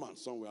a woman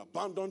somewhere,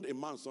 abandoned a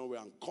man somewhere,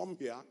 and come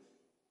here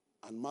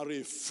and marry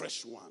a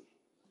fresh one.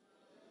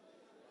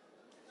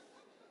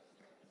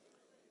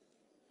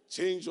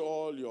 Change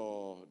all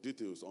your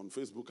details on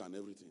Facebook and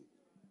everything.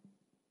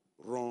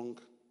 Wrong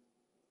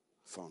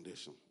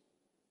foundation.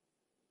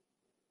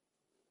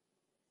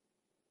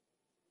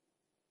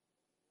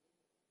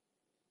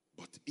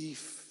 But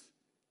if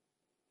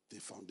the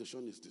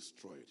foundation is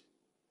destroyed,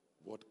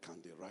 what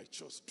can the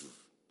righteous do?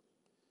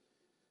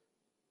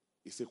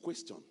 It's a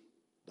question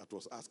that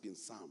was asked in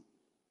Psalm.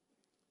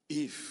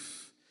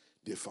 If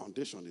the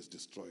foundation is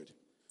destroyed,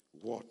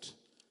 what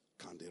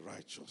can the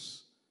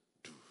righteous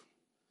do?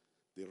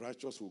 The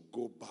righteous will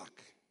go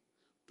back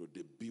to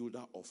the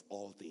builder of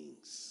all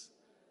things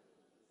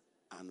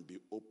and be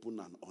open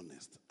and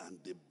honest. And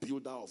the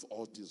builder of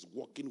all things,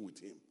 working with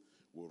him,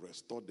 will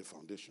restore the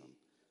foundation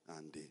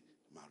and the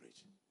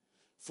marriage.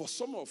 For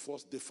some of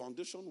us, the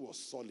foundation was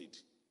solid.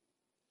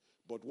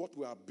 But what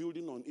we are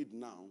building on it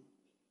now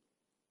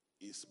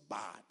is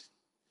bad.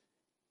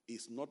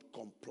 It's not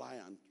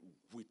compliant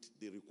with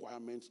the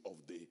requirements of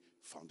the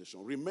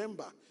foundation.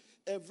 Remember,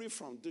 every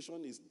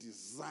foundation is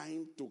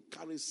designed to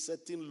carry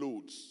certain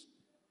loads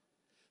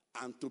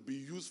and to be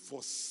used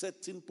for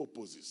certain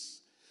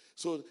purposes.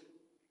 So,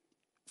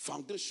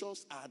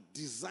 foundations are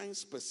designed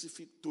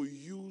specific to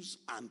use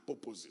and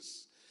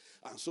purposes.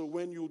 And so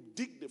when you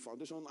dig the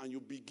foundation and you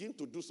begin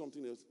to do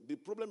something else, the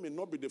problem may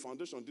not be the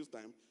foundation this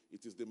time.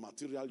 It is the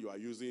material you are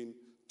using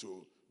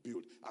to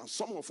build. And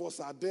some of us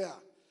are there.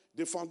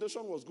 The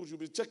foundation was good. You'll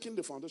be checking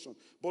the foundation.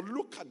 But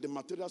look at the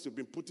materials you've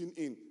been putting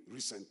in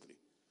recently.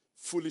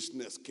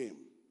 Foolishness came.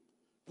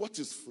 What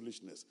is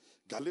foolishness?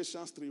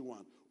 Galatians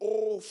 3:1.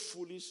 Oh,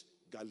 foolish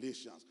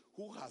Galatians,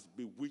 who has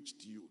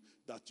bewitched you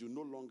that you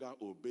no longer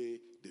obey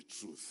the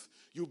truth?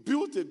 You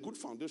built a good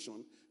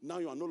foundation. Now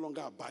you are no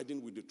longer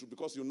abiding with the truth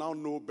because you now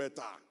know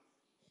better.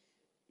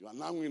 You are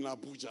now in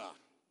Abuja.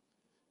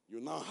 You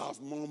now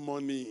have more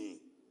money.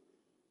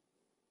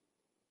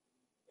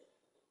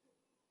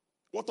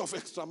 What of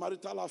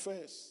extramarital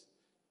affairs?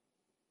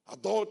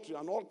 Adultery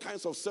and all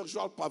kinds of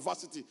sexual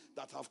perversity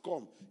that have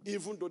come,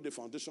 even though the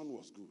foundation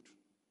was good.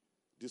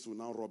 This will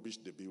now rubbish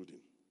the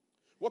building.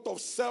 What of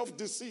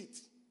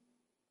self-deceit?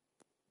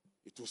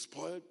 It will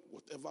spoil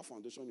whatever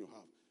foundation you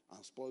have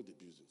and spoil the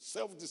building.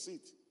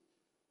 Self-deceit.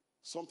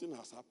 Something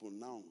has happened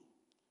now.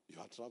 You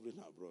are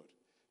traveling abroad.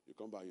 You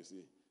come back, you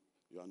see,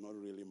 you are not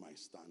really my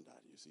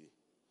standard, you see.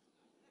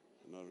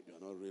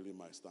 You're not really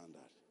my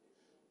standard.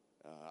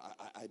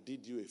 I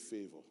did you a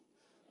favor.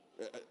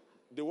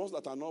 The ones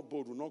that are not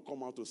bold will not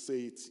come out to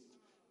say it,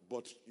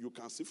 but you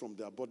can see from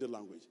their body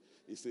language,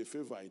 it's a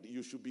favor.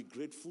 You should be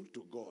grateful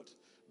to God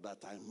that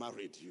I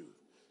married you.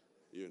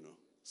 You know,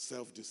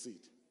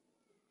 self-deceit.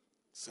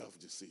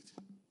 Self-deceit.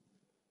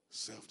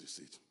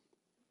 Self-deceit.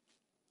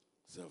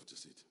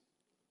 Self-deceit.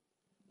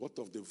 What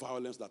of the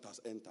violence that has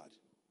entered?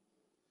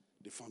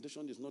 The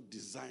foundation is not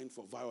designed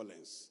for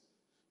violence.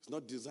 It's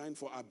not designed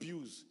for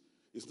abuse.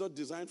 It's not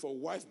designed for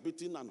wife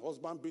beating and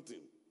husband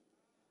beating.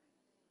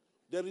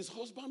 There is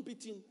husband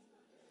beating.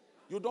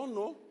 You don't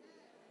know?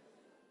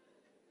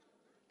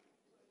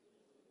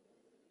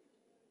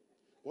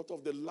 What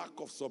of the lack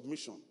of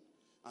submission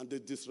and the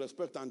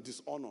disrespect and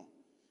dishonor?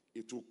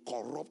 It will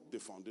corrupt the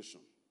foundation.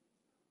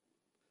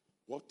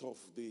 What of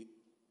the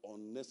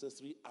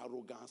unnecessary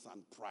arrogance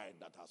and pride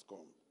that has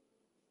come?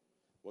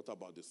 What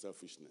about the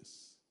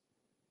selfishness?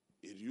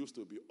 It used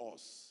to be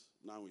us,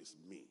 now it's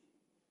me.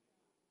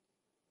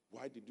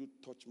 Why did you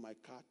touch my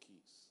car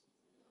keys?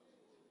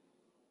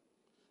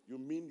 You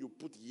mean you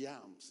put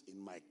yams in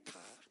my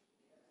car?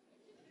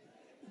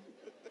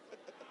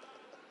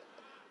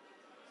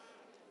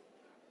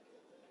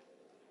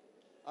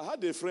 I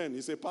had a friend,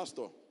 he's a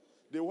pastor.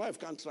 The wife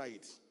can't try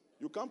it.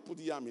 You can't put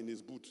yam in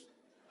his boot.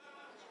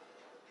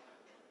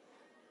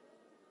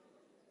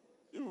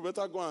 You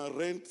better go and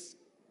rent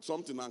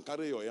something and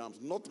carry your yams,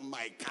 not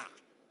my car.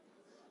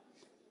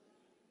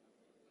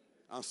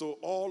 And so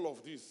all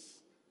of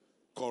this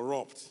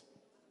corrupt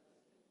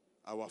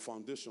our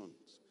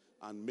foundations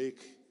and make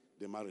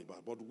the marriage bad.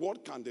 But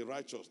what can the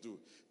righteous do?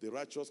 The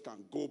righteous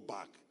can go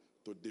back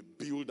to the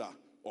builder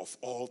of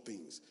all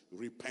things,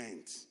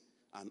 repent,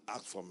 and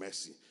ask for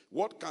mercy.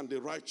 What can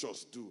the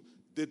righteous do?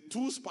 The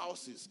two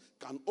spouses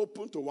can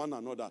open to one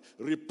another,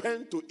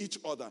 repent to each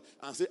other,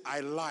 and say, I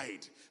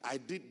lied. I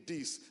did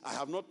this. I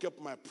have not kept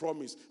my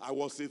promise. I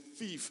was a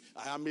thief.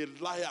 I am a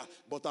liar,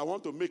 but I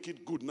want to make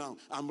it good now.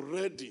 I'm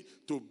ready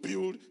to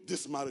build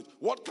this marriage.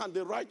 What can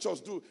the righteous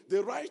do?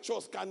 The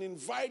righteous can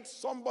invite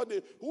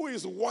somebody who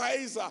is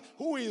wiser,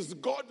 who is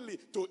godly,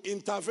 to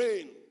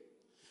intervene.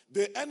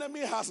 The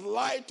enemy has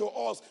lied to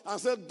us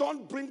and said,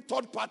 don't bring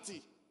third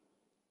party.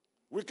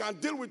 We can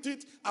deal with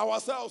it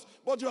ourselves,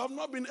 but you have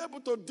not been able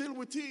to deal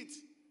with it.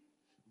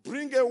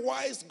 Bring a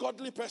wise,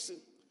 godly person.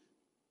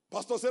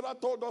 Pastor Sarah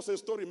told us a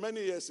story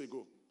many years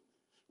ago.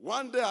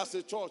 One day as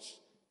a church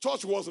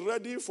was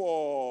ready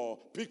for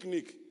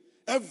picnic.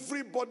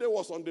 Everybody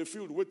was on the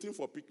field waiting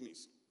for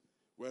picnics.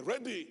 We're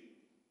ready.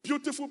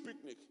 Beautiful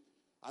picnic.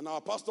 And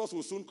our pastors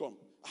will soon come.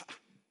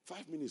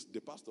 5 minutes, the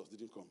pastors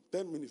didn't come.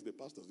 10 minutes, the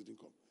pastors didn't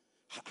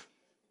come.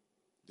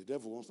 The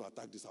devil wants to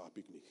attack this our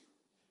picnic.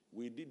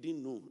 We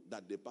didn't know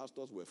that the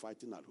pastors were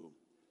fighting at home.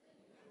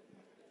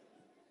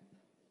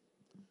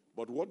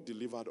 But what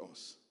delivered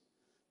us?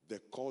 They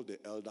called the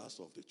elders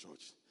of the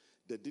church.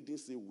 They didn't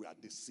say we are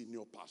the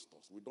senior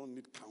pastors. We don't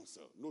need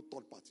counsel. No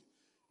third party.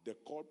 They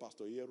called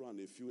Pastor Yero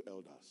and a few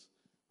elders.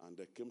 And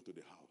they came to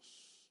the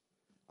house.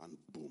 And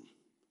boom.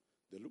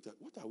 They looked at,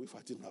 what are we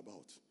fighting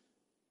about?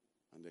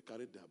 And they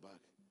carried their bag.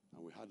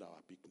 And we had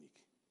our picnic.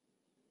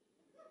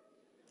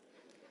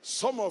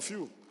 Some of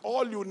you,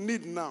 all you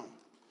need now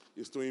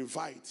is to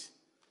invite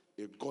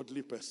a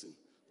godly person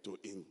to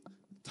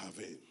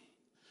intervene.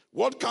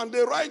 What can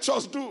the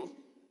righteous do?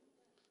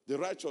 The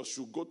righteous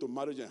should go to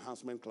marriage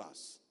enhancement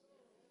class.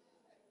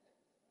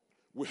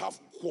 We have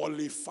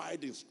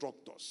qualified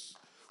instructors,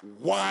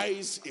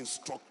 wise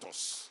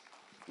instructors,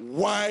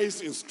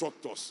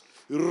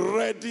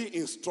 ready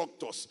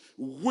instructors,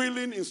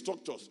 willing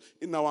instructors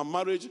in our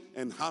marriage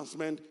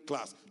enhancement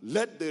class.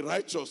 Let the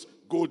righteous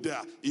go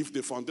there. If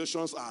the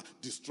foundations are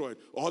destroyed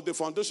or the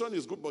foundation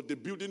is good but the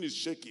building is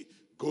shaky,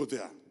 go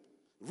there.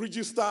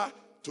 Register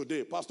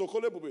today. Pastor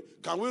Kolebube,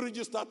 can we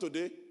register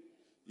today?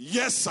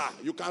 Yes, sir.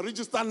 You can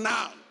register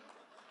now.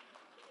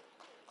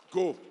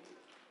 Go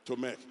to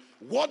MEC.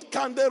 What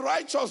can the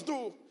righteous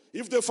do?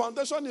 If the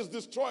foundation is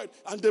destroyed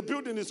and the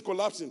building is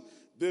collapsing,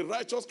 the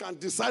righteous can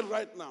decide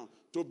right now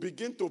to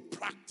begin to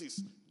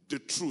practice the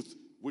truth,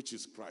 which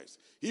is Christ.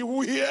 He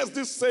who hears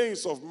these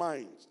sayings of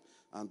mine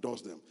and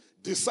does them.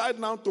 Decide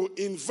now to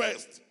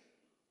invest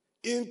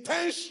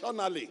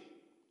intentionally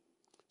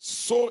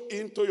so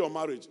into your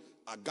marriage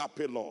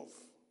agape love,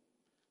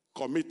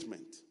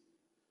 commitment,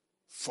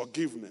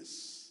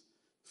 forgiveness,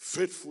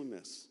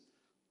 faithfulness,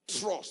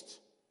 trust,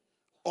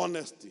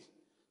 honesty,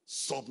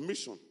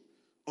 submission,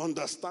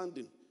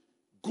 understanding,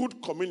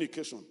 good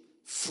communication,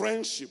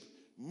 friendship,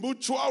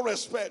 mutual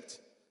respect,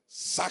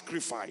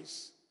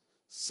 sacrifice,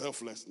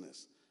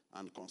 selflessness,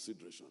 and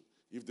consideration.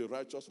 If the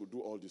righteous will do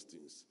all these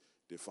things,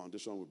 the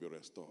foundation will be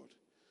restored.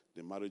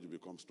 The marriage will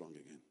become strong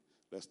again.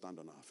 Let's stand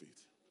on our feet.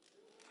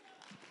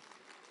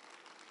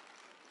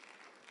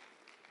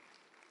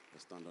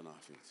 Let's stand on our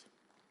feet.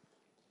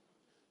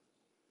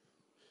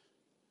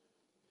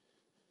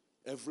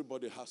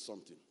 Everybody has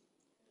something.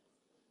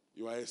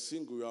 You are a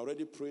single, you are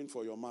already praying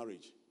for your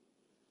marriage.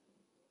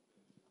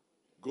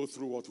 Go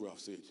through what we have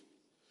said.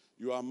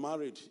 You are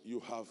married, you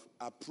have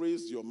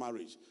appraised your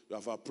marriage, you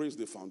have appraised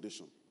the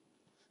foundation.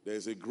 There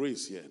is a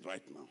grace here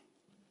right now.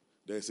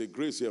 There is a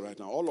grace here right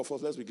now. All of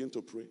us, let's begin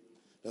to pray.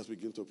 Let's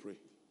begin to pray.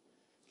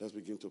 Let's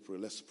begin to pray.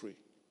 Let's pray.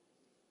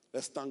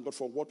 Let's thank God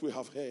for what we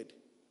have heard.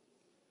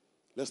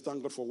 Let's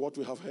thank God for what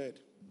we have heard.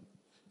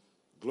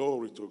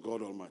 Glory to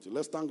God Almighty.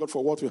 Let's thank God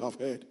for what we have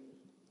heard.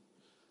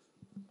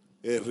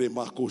 Let's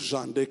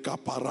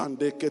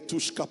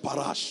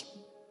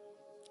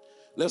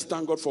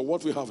thank God for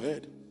what we have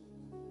heard.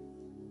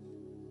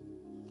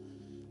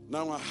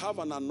 Now I have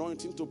an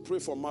anointing to pray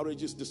for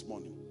marriages this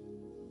morning.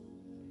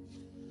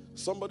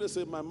 Somebody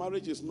said, my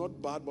marriage is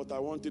not bad, but I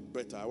want it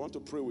better. I want to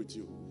pray with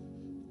you.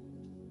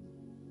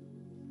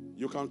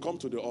 You can come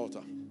to the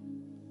altar.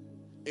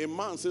 A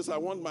man says, I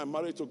want my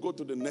marriage to go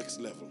to the next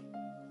level.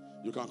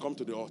 You can come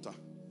to the altar.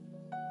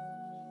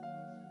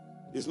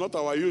 It's not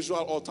our usual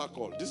altar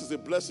call. This is a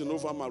blessing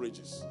over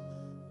marriages.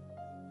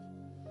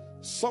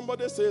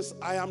 Somebody says,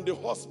 I am the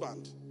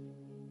husband.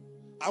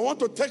 I want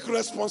to take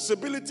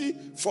responsibility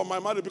for my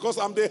marriage because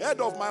I'm the head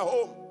of my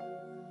home.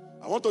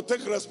 I want to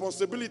take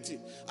responsibility.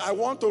 I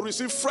want to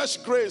receive fresh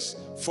grace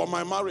for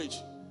my marriage.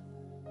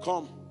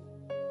 Come.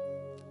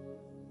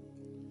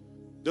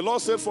 The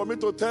Lord said for me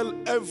to tell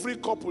every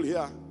couple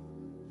here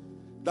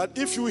that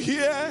if you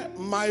hear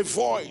my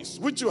voice,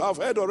 which you have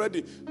heard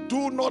already,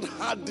 do not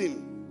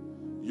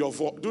harden your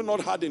do not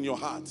harden your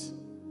heart.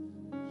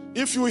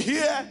 If you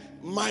hear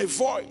my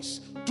voice,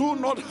 do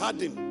not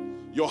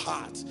harden your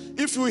heart.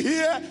 If you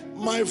hear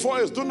my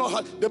voice, do not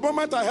harden. The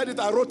moment I heard it,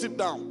 I wrote it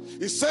down.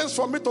 It says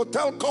for me to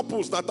tell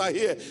couples that are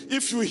here,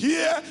 if you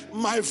hear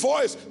my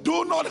voice,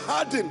 do not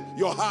harden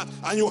your heart.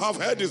 And you have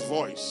heard his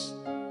voice.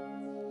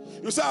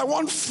 You say, I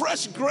want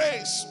fresh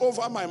grace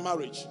over my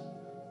marriage.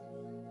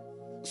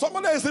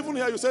 Somebody is even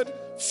here, you said,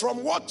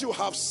 from what you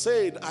have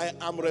said, I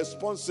am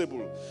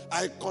responsible.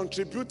 I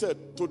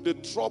contributed to the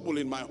trouble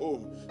in my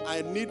home.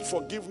 I need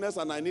forgiveness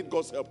and I need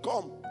God's help.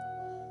 Come.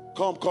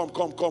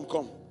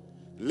 Come.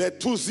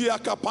 Letuzia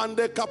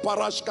kapande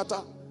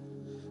kaparashkata.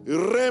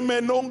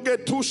 Remenonge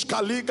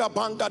tushkaliga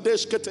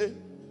bangadeshkete.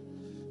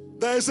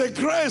 There is a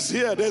grace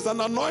here. There's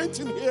an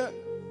anointing here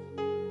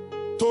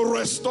to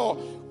restore.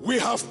 We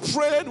have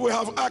prayed. We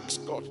have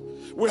asked God.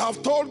 We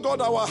have told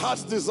God our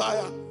heart's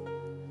desire.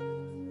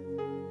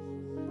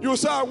 You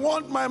say, I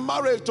want my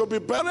marriage to be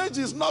better. Marriage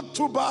is not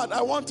too bad.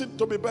 I want it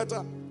to be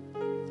better.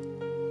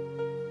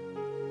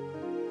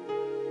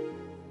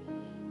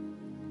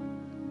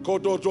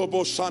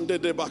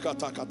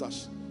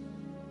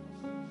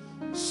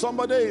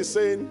 Somebody is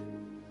saying,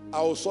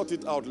 I will sort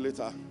it out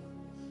later.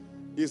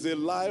 It's a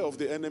lie of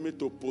the enemy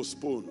to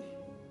postpone.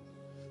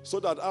 So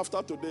that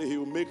after today, he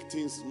will make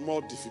things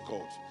more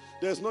difficult.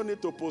 There's no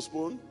need to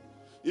postpone.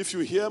 If you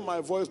hear my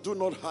voice, do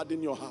not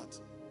harden your heart.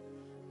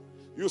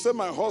 You say,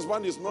 my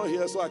husband is not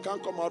here, so I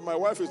can't come out. My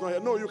wife is not here.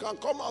 No, you can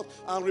come out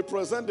and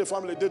represent the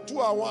family. The two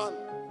are one.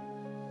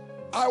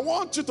 I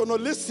want you to know,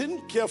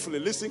 listen carefully,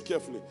 listen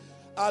carefully.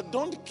 I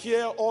don't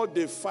care all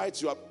the fights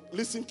you have.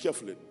 Listen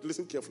carefully,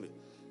 listen carefully.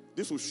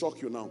 This will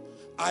shock you now.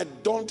 I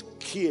don't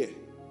care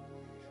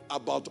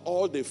about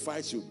all the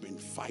fights you've been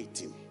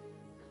fighting.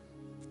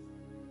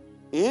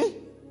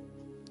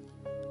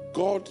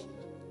 God,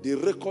 the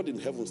record in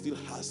heaven still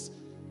has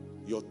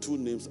your two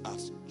names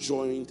as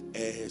joint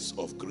heirs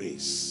of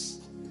grace.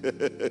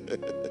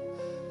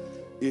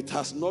 It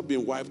has not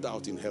been wiped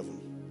out in heaven.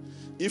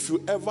 If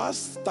you ever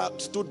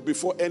stood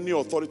before any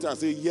authority and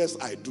say, yes,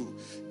 I do,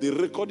 the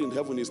record in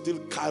heaven is still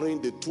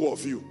carrying the two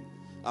of you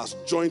as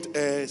joint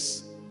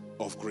heirs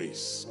of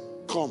grace.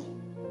 Come.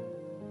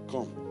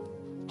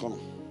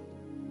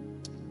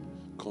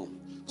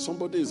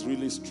 Somebody is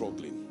really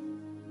struggling.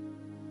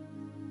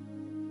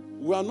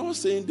 We are not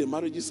saying the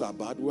marriages are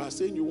bad. We are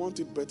saying you want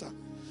it better.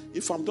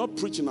 If I'm not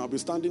preaching, I'll be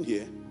standing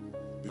here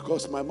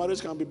because my marriage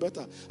can be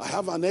better. I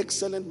have an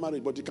excellent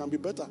marriage, but it can be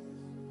better.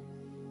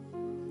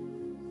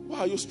 Why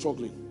are you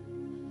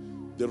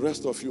struggling? The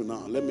rest of you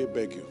now, let me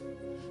beg you.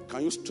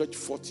 Can you stretch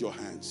forth your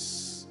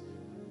hands?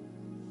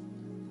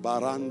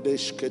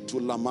 Barandeshke tu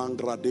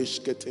lamangra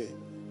deshkete.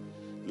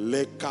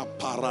 Leka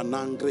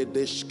paranangre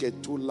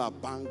deshke tu la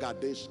banga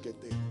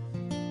deshkete.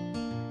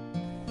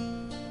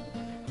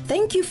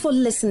 Thank you for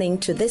listening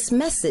to this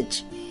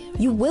message.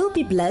 You will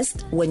be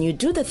blessed when you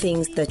do the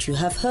things that you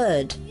have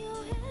heard.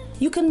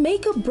 You can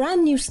make a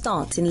brand new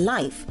start in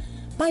life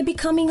by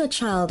becoming a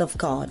child of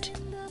God.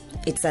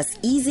 It's as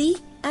easy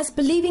as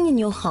believing in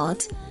your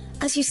heart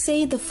as you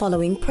say the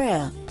following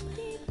prayer.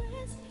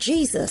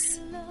 Jesus,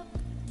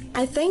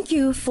 I thank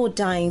you for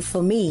dying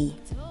for me.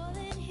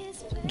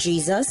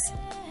 Jesus,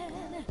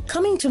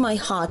 come into my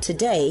heart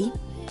today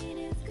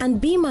and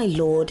be my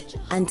Lord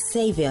and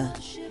Savior.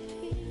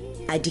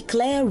 I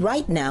declare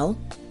right now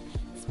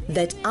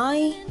that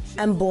I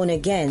am born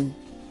again.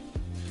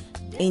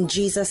 In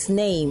Jesus'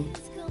 name,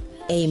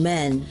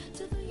 amen.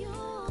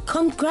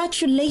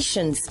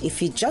 Congratulations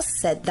if you just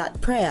said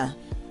that prayer.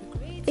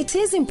 It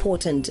is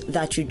important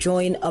that you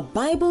join a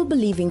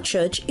Bible-believing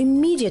church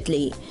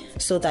immediately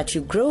so that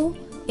you grow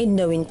in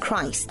knowing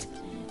Christ.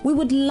 We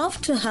would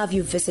love to have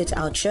you visit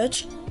our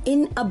church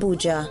in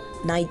Abuja,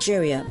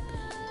 Nigeria.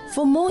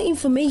 For more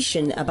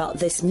information about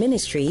this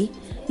ministry,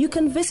 you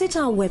can visit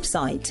our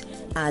website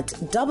at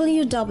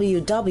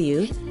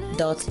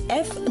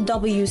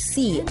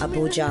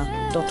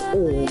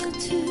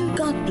www.fwcabuja.org.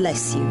 God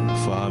bless you.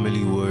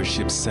 Family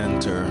Worship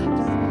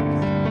Center.